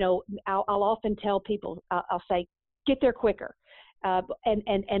 I'll often tell people, I'll say, get there quicker.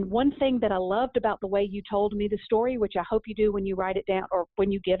 And one thing that I loved about the way you told me the story, which I hope you do when you write it down or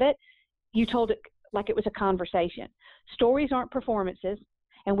when you give it, you told it like it was a conversation. Stories aren't performances,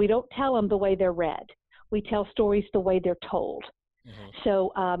 and we don't tell them the way they're read. We tell stories the way they're told. Mm-hmm.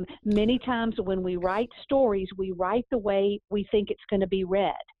 So many times when we write stories, we write the way we think it's going to be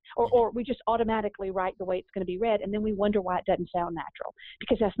read, or we just automatically write the way it's going to be read, and then we wonder why it doesn't sound natural,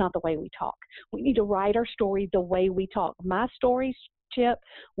 because that's not the way we talk. We need to write our story the way we talk. My stories, Chip,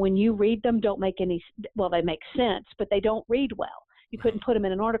 when you read them, don't make any, well, they make sense, but they don't read well. You couldn't put them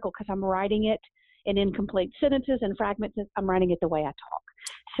in an article because I'm writing it in incomplete sentences and fragments. I'm writing it the way I talk.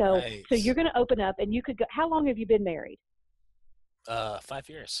 So, Nice. So you're going to open up, and you could go. How long have you been married? 5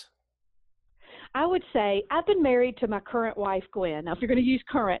 years. I would say I've been married to my current wife, Gwen. Now, if you're going to use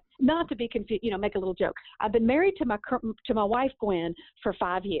current, not to be confused, make a little joke. I've been married to my wife, Gwen, for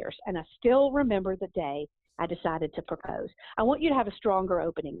 5 years, and I still remember the day I decided to propose. I want you to have a stronger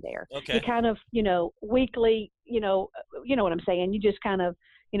opening there. Okay. You kind of, weekly, you know what I'm saying. You just kind of,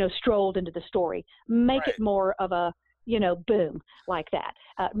 strolled into the story. Make Right. it more of a, boom, like that.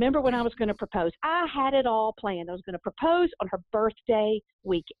 Remember when I was going to propose? I had it all planned. I was going to propose on her birthday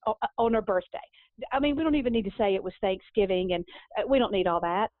week, on her birthday. I mean, we don't even need to say it was Thanksgiving, and we don't need all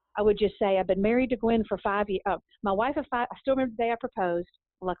that. I would just say I've been married to Gwen for 5 years. My wife of 5. I still remember the day I proposed.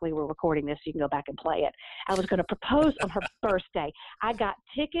 Luckily, we're recording this, so you can go back and play it. I was going to propose on her birthday. I got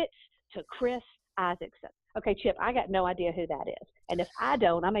tickets to Chris Isaacson. Okay, Chip, I got no idea who that is. And if I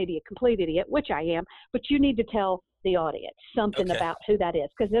don't, I may be a complete idiot, which I am, but you need to tell the audience something about who that is.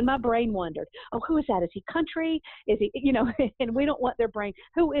 Because then my brain wondered, oh, who is that? Is he country? Is he, and we don't want their brain.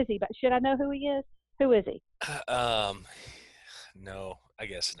 Who is he? But should I know who he is? Who is he? No, I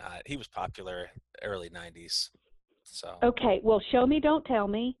guess not. He was popular early 90s. So. Okay, well, show me, don't tell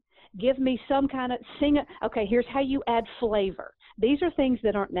me. Give me some kind of okay, here's how you add flavor. These are things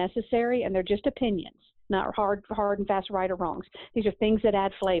that aren't necessary, and they're just opinions, not hard and fast right or wrongs. These are things that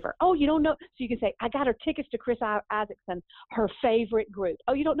add flavor. Oh, you don't know? So you can say, I got her tickets to Chris Isaacson, her favorite group.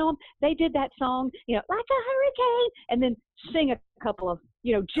 Oh, you don't know them? They did that song, like a hurricane, and then sing a couple of,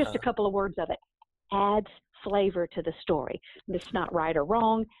 just a couple of words of it. Adds flavor to the story. It's not right or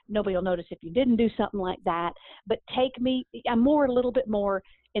wrong. Nobody will notice if you didn't do something like that. But I'm a little bit more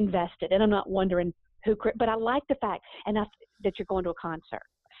invested, and I'm not wondering who, but I like the fact that you're going to a concert.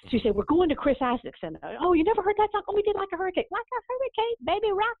 So you say, we're going to Chris Isaacson. Oh, you never heard that song? Oh, we did Like a Hurricane. Like a hurricane,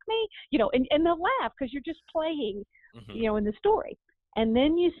 baby, rock me. And they'll laugh because you're just playing, in the story. And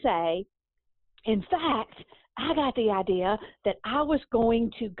then you say, in fact, I got the idea that I was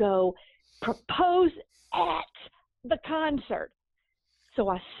going to go propose at the concert. So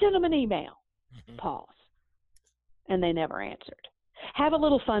I sent them an email. Pause. And they never answered. Have a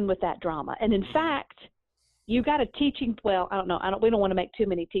little fun with that drama. And in fact, you got a teaching, well, I don't know. we don't want to make too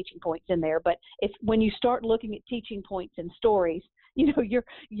many teaching points in there, but when you start looking at teaching points in stories, your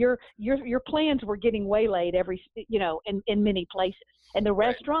plans were getting waylaid in many places. And the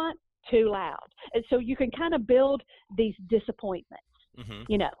restaurant, too loud. And so you can kind of build these disappointments,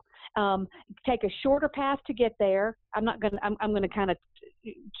 take a shorter path to get there. I'm going to kind of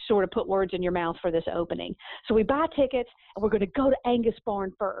sort of put words in your mouth for this opening. So we buy tickets, and we're going to go to Angus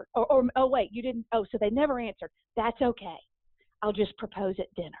Barn first. Oh, wait, you didn't. Oh, so they never answered. That's okay. I'll just propose at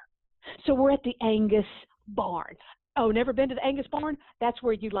dinner. So we're at the Angus Barn. Oh, never been to the Angus Barn? That's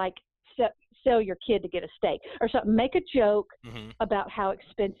where you sell your kid to get a steak or something. Make a joke about how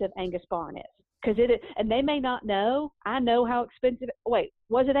expensive Angus Barn is. Because and they may not know. I know how expensive. Wait,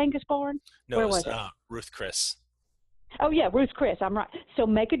 was it Angus Barn? No, where was it? Ruth Chris. Oh yeah, Ruth Chris. I'm right. So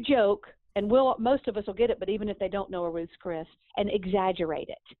make a joke, and most of us will get it. But even if they don't know a Ruth Chris, and exaggerate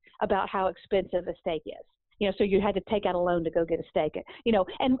it about how expensive a steak is. So you had to take out a loan to go get a steak.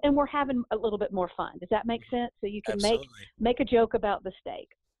 And we're having a little bit more fun. Does that make sense? So you can make a joke about the steak.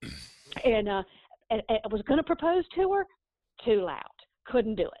 And I was going to propose to her. Too loud.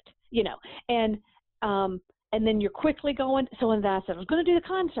 Couldn't do it. And then you're quickly going. So then I said, I was going to do the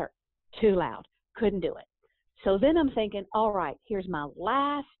concert. Too loud. Couldn't do it. So then I'm thinking, all right, here's my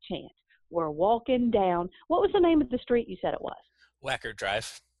last chance. We're walking down. What was the name of the street you said it was? Wacker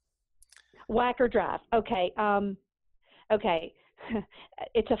Drive. Wacker Drive. Okay. Okay.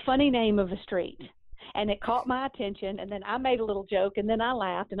 It's a funny name of a street. And it caught my attention, and then I made a little joke, and then I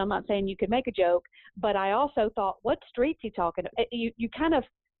laughed, and I'm not saying you could make a joke, but I also thought, what street's he talking about? You kind of,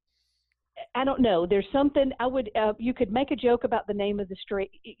 I don't know. There's something you could make a joke about the name of the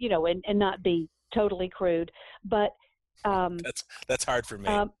street, and not be totally crude, but that's hard for me.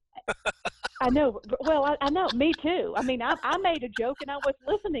 I know. Well, I know. Me too. I mean, I made a joke and I was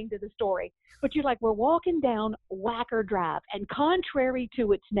listening to the story. But you're like, we're walking down Wacker Drive, and contrary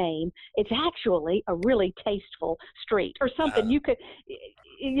to its name, it's actually a really tasteful street or something.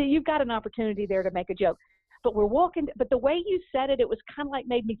 You've got an opportunity there to make a joke. But we're walking. But the way you said it, it was kind of like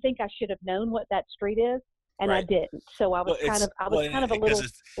made me think I should have known what that street is. And Right. I didn't, so I was kind of a little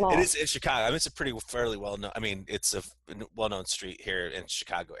lost. It is in Chicago. I mean, it's a pretty fairly well known. I mean, it's a well-known street here in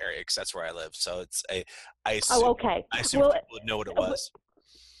Chicago area because that's where I live. So it's I assume, okay. I assume people would know what it was.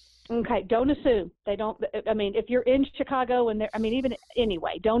 Okay, don't assume. They don't. I mean, if you're in Chicago and I mean, even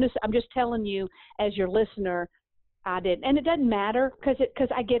anyway, don't. I'm just telling you as your listener. I didn't, and it doesn't matter because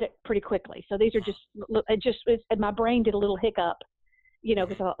I get it pretty quickly. So these are and my brain did a little hiccup.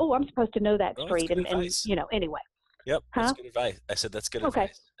 Because I thought, I'm supposed to know that street, and anyway. Yep, that's good advice. I said that's good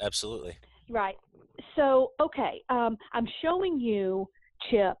advice. Absolutely. Right. So, okay, I'm showing you,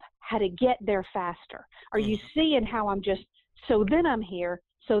 Chip, how to get there faster. Are you seeing how I'm just? So then I'm here.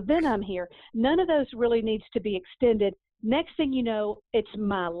 So then I'm here. None of those really needs to be extended. Next thing you know, it's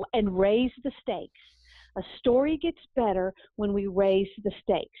and raise the stakes. A story gets better when we raise the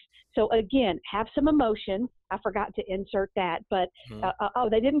stakes. So again, have some emotion. I forgot to insert that, but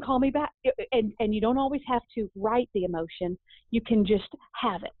they didn't call me back. And you don't always have to write the emotion. You can just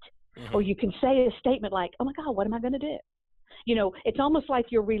have it, or you can say a statement like, "Oh my God, what am I going to do?" It's almost like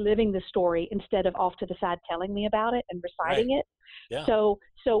you're reliving the story instead of off to the side telling me about it and reciting it. Yeah. So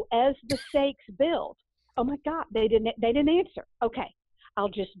as the stakes build, oh my God, they didn't answer. Okay, I'll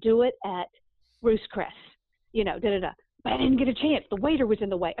just do it at Ruth's Chris. But I didn't get a chance. The waiter was in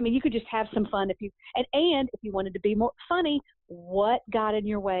the way. I mean, you could just have some fun if you and if you wanted to be more funny, what got in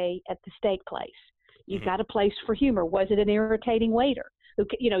your way at the steak place? You've got a place for humor. Was it an irritating waiter?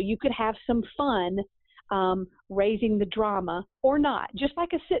 You could have some fun raising the drama or not, just like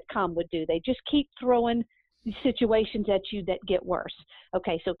a sitcom would do. They just keep throwing situations at you that get worse.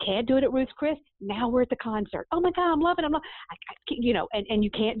 Okay, so can't do it at Ruth's Chris. Now we're at the concert. Oh my God, I'm loving it. And you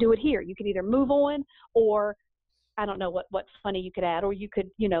can't do it here. You can either move on or I don't know what funny you could add, or you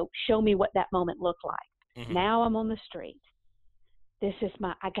could, show me what that moment looked like. Now I'm on the street. This is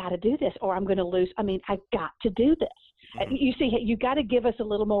I got to do this or I'm going to lose. I mean, I got to do this. You see, you got to give us a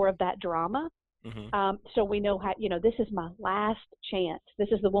little more of that drama. So we know how, this is my last chance. This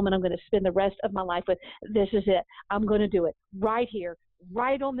is the woman I'm going to spend the rest of my life with. This is it. I'm going to do it right here,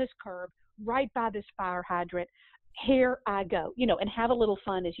 right on this curb, right by this fire hydrant. Here I go, and have a little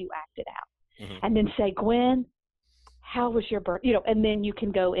fun as you act it out. And then say, Gwen, how was your birthday? And then you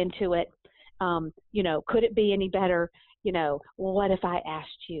can go into it. Could it be any better? What if I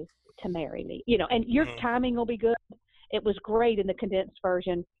asked you to marry me? And your timing will be good. It was great in the condensed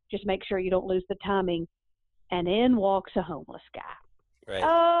version. Just make sure you don't lose the timing. And in walks a homeless guy. Right.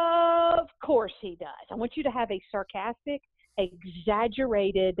 Of course he does. I want you to have a sarcastic,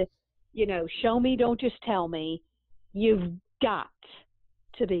 exaggerated, show me, don't just tell me. You've got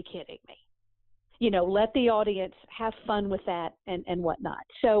to be kidding me. Let the audience have fun with that and whatnot.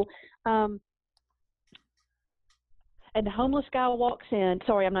 So, and the homeless guy walks in.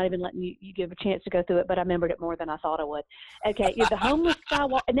 Sorry, I'm not even letting you give a chance to go through it, but I remembered it more than I thought I would. Okay, the homeless guy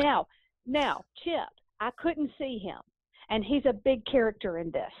now, Chip, I couldn't see him, and he's a big character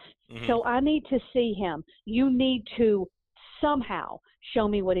in this. So I need to see him. You need to somehow show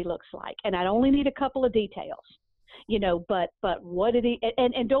me what he looks like, and I only need a couple of details. But what did he?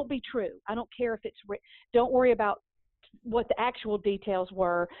 And don't be true. I don't care if it's. Don't worry about what the actual details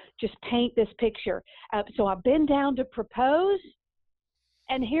were. Just paint this picture. So I've been down to propose,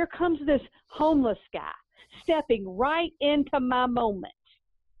 and here comes this homeless guy stepping right into my moment,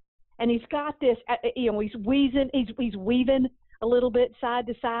 and he's got this. He's wheezing. He's weaving a little bit side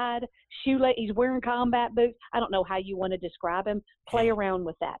to side. Shoelace. He's wearing combat boots. I don't know how you want to describe him. Play around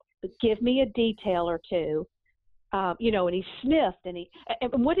with that, but give me a detail or two. And he sniffed, and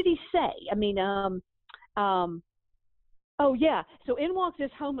what did he say? I mean, oh yeah. So in walks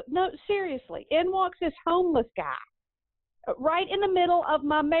this homeless. No, seriously, in walks this homeless guy, right in the middle of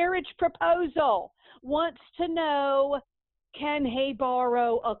my marriage proposal. Wants to know, can he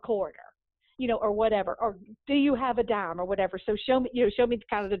borrow a quarter, or whatever, or do you have a dime or whatever? So show me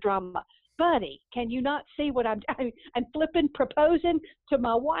kind of the drama, buddy. Can you not see what I'm flipping, proposing to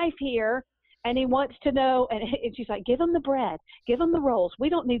my wife here? And he wants to know, and she's like, give him the bread, give him the rolls. We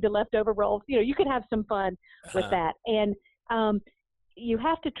don't need the leftover rolls. You could have some fun with that. And you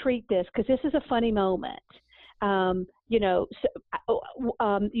have to treat this, because this is a funny moment. You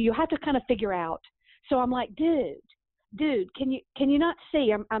have to kind of figure out. So I'm like, dude, can you not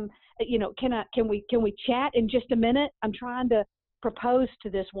see? Can we chat in just a minute? I'm trying to proposed to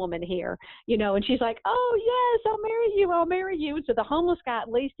this woman here, and she's like, oh, yes, I'll marry you. And so the homeless guy,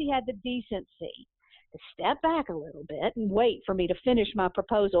 at least he had the decency to step back a little bit and wait for me to finish my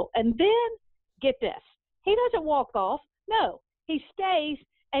proposal. And then, get this, he doesn't walk off. No, he stays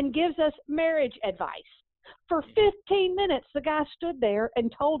and gives us marriage advice. For 15 minutes, the guy stood there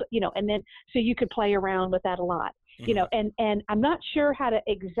and told, and then so you could play around with that a lot, and I'm not sure how to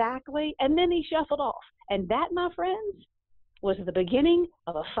exactly, and then he shuffled off. And that, my friends, was the beginning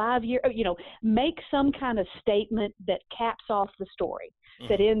of a 5-year, make some kind of statement that caps off the story,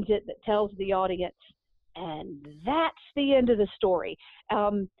 that ends it, that tells the audience, and that's the end of the story.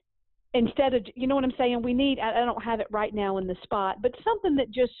 Instead of, you know what I'm saying? We need, I don't have it right now in the spot, but something that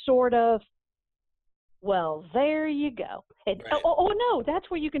just sort of, well, there you go. And, Right. No, that's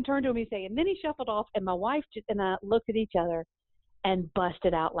where you can turn to him and say, and then he shuffled off, and my wife and I looked at each other and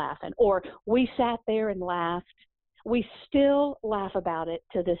busted out laughing. Or we sat there and laughed. We still laugh about it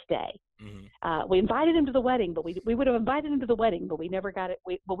to this day. We invited him to the wedding, but we would have invited him to the wedding, but we never got it.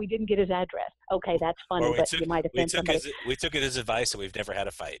 We didn't get his address. Okay, that's funny, but you might offend somebody. We took it as advice, and we've never had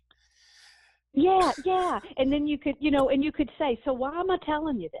a fight. Yeah. And then you could, and you could say, so why am I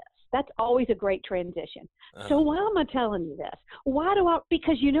telling you this? That's always a great transition. So why am I telling you this?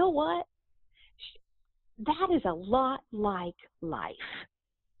 Because you know what? That is a lot like life.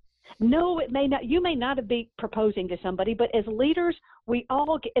 No, it may not. You may not be proposing to somebody, but as leaders, we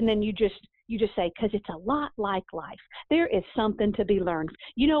all get, and then you just say, because it's a lot like life. There is something to be learned.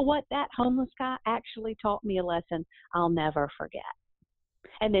 You know what? That homeless guy actually taught me a lesson I'll never forget.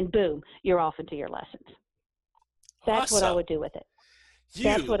 And then boom, you're off into your lessons. That's what I would do with it.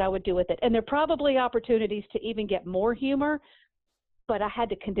 That's what I would do with it. And there are probably opportunities to even get more humor, but I had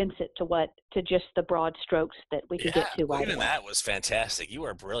to condense it to just the broad strokes that we could get to right even away. That was fantastic. You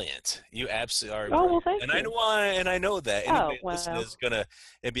are brilliant. You absolutely are. Oh, well, thank you. I know why, and I know that anybody listening well. is gonna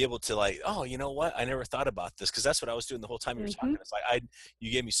be able to oh, you know what? I never thought about this, because that's what I was doing the whole time you were talking. It's like you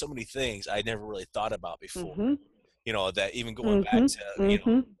gave me so many things I never really thought about before. That even going back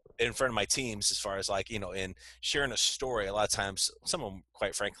to in front of my teams, as far as in sharing a story, a lot of times some of them,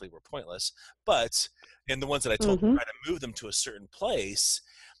 quite frankly, were pointless, but in the ones that I told them try to move them to a certain place,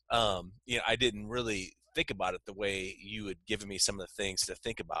 I didn't really think about it the way you had given me some of the things to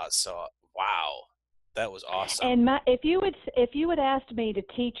think about. So wow, that was awesome. And if you had asked me to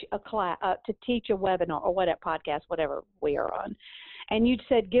teach a class, to teach a webinar or whatever podcast, whatever we are on, and you'd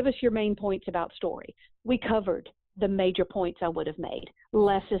said, give us your main points about story, we covered the major points I would have made.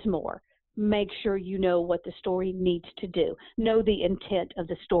 Less is more. Make sure you know what the story needs to do. Know the intent of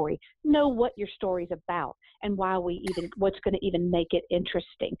the story. Know what your story's about and what's going to even make it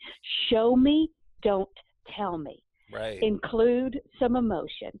interesting. Show me, don't tell me. Right. Include some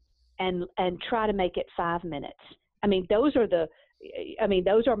emotion and try to make it 5 minutes. Those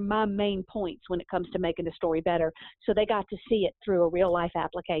are my main points when it comes to making the story better. So they got to see it through a real life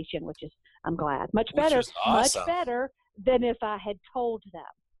application, which is, I'm glad, much better than if I had told them.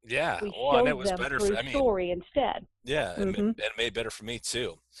 Yeah, we and it was them better through story instead. Yeah, and it made it better for me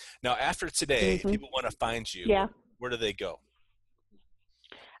too. Now, after today, if people want to find you, where do they go?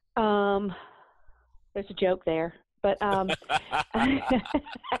 There's a joke there, but but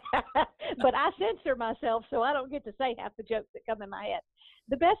I censor myself, so I don't get to say half the jokes that come in my head.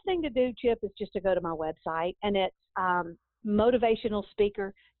 The best thing to do, Chip, is just to go to my website, and it's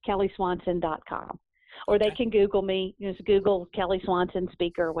motivationalspeaker.kellyswanson.com. Or they can Google me, just Google Kelly Swanson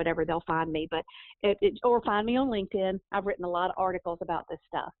speaker or whatever, they'll find me. But or find me on LinkedIn. I've written a lot of articles about this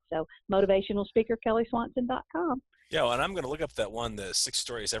stuff. So motivationalspeaker.kellyswanson.com. Yeah, well, and I'm going to look up that one, the 6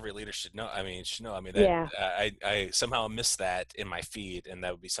 stories every leader should know. I somehow missed that in my feed, and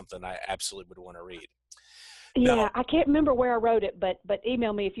that would be something I absolutely would want to read. Yeah, now, I can't remember where I wrote it, but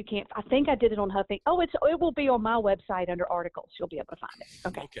email me if you can't. I think I did it on Huffing. Oh, it will be on my website under articles. You'll be able to find it.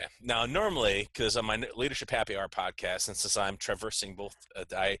 Okay. Now, normally, because on my Leadership Happy Hour podcast, and since I'm traversing both, at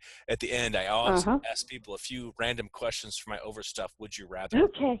the end, I always ask people a few random questions for my overstuff. Would you rather?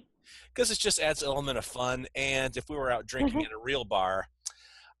 Okay. Because it just adds an element of fun. And if we were out drinking at a real bar,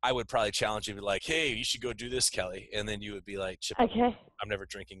 I would probably challenge you, be like, hey, you should go do this, Kelly. And then you would be like, Chip, okay. I'm never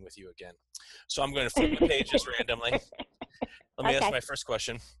drinking with you again. So I'm going to flip the pages randomly. Let me ask my first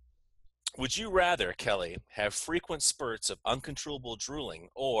question. Would you rather, Kelly, have frequent spurts of uncontrollable drooling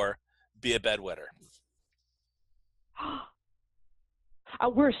or be a bedwetter?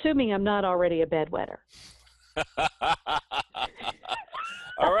 We're assuming I'm not already a bedwetter.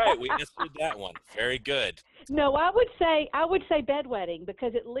 All right, we answered that one. Very good. No, I would say bedwetting,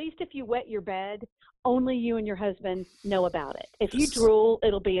 because at least if you wet your bed, only you and your husband know about it. If you drool,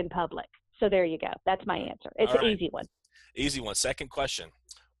 it'll be in public. So there you go. That's my answer. It's an easy one. Easy one. Second question.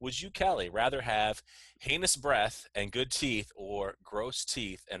 Would you, Kelly, rather have heinous breath and good teeth or gross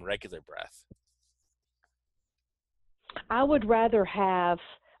teeth and regular breath? I would rather have.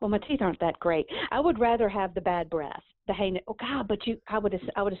 Well, my teeth aren't that great. I would rather have the bad breath, the heinous. Oh God, but I would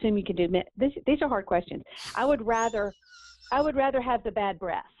assume you can do. These are hard questions. I would rather have the bad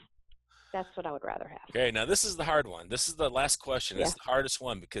breath. That's what I would rather have. Okay, now this is the hard one. This is the last question. Yeah. It's the hardest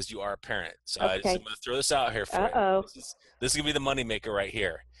one because you are a parent. So Okay. I'm going to throw this out here for Uh-oh. you. This is going to be the moneymaker right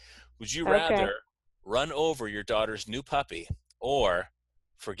here. Would you Okay. rather run over your daughter's new puppy or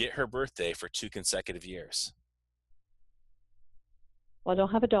forget her birthday for 2 consecutive years? Well, I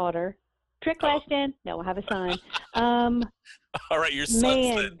don't have a daughter. Trick question. No, I have a son. All right, your son's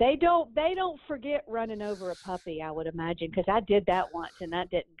Man, then. they don't forget running over a puppy, I would imagine, because I did that once and that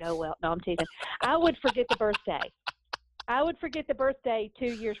didn't go well. No, I'm teasing. I would forget the birthday. I would forget the birthday 2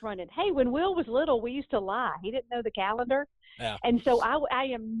 years running. Hey, when Will was little, we used to lie. He didn't know the calendar. Yeah. And so I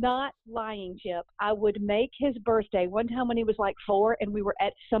am not lying, Chip. I would make his birthday. One time when he was like 4 and we were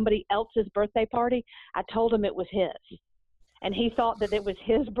at somebody else's birthday party, I told him it was his. And he thought that it was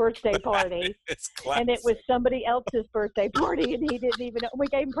his birthday party, It's and it classic. was somebody else's birthday party, and he didn't even know. We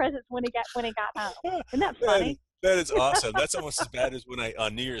gave him presents when he got home. Isn't that funny? That is awesome. That's almost as bad as when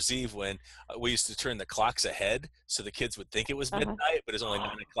on New Year's Eve when we used to turn the clocks ahead so the kids would think it was midnight, but it's only 9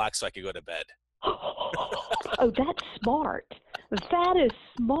 o'clock so I could go to bed. Oh, that's smart. That is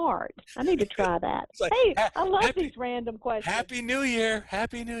smart. I need to try that. It's like, Hey, I love happy- these random questions. Happy New Year.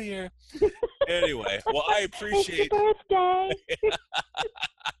 Happy New Year. Anyway, well, I It's appreciate your birthday.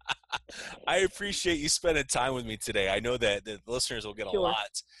 I appreciate you spending time with me today. I know that the listeners will get a Sure.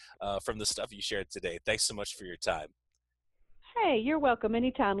 lot from the stuff you shared today. Thanks so much for your time. Hey, you're welcome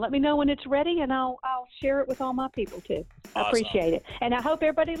anytime. Let me know when it's ready, and I'll share it with all my people too. I Awesome. appreciate it, and I hope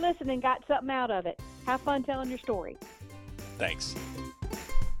everybody listening got something out of it. Have fun telling your story. Thanks.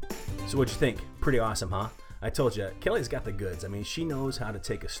 So what'd you think? Pretty awesome, huh? I told you, Kelly's got the goods. I mean, she knows how to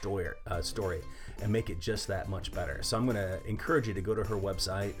take a story and make it just that much better. So I'm going to encourage you to go to her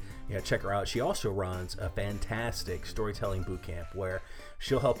website, check her out. She also runs a fantastic storytelling boot camp where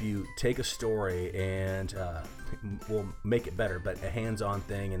she'll help you take a story and will make it better, but a hands-on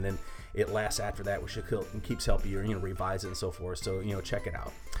thing, and then it lasts after that, which keeps helping you, revise it and so forth. So, check it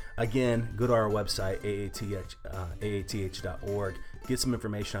out. Again, go to our website, aath.org. Get some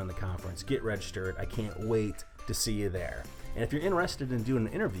information on the conference. Get registered. I can't wait to see you there. And if you're interested in doing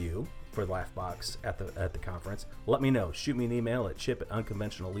an interview for the Laughbox at the conference, let me know. Shoot me an email at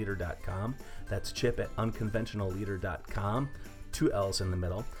chip@unconventionalleader.com. That's chip@unconventionalleader.com. 2 L's in the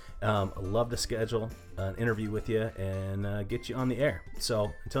middle. I'd love to schedule an interview with you and get you on the air.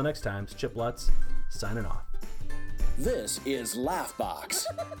 So until next time, it's Chip Lutz signing off. This is Laughbox,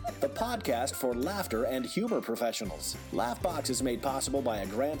 the podcast for laughter and humor professionals. Laughbox is made possible by a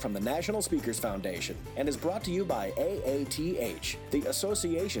grant from the National Speakers Foundation and is brought to you by AATH, the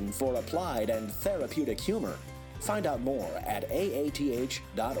Association for Applied and Therapeutic Humor. Find out more at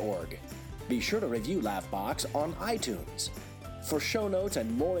aath.org. Be sure to review Laughbox on iTunes. For show notes and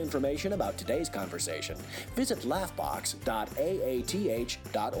more information about today's conversation, visit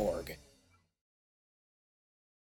laughbox.aath.org.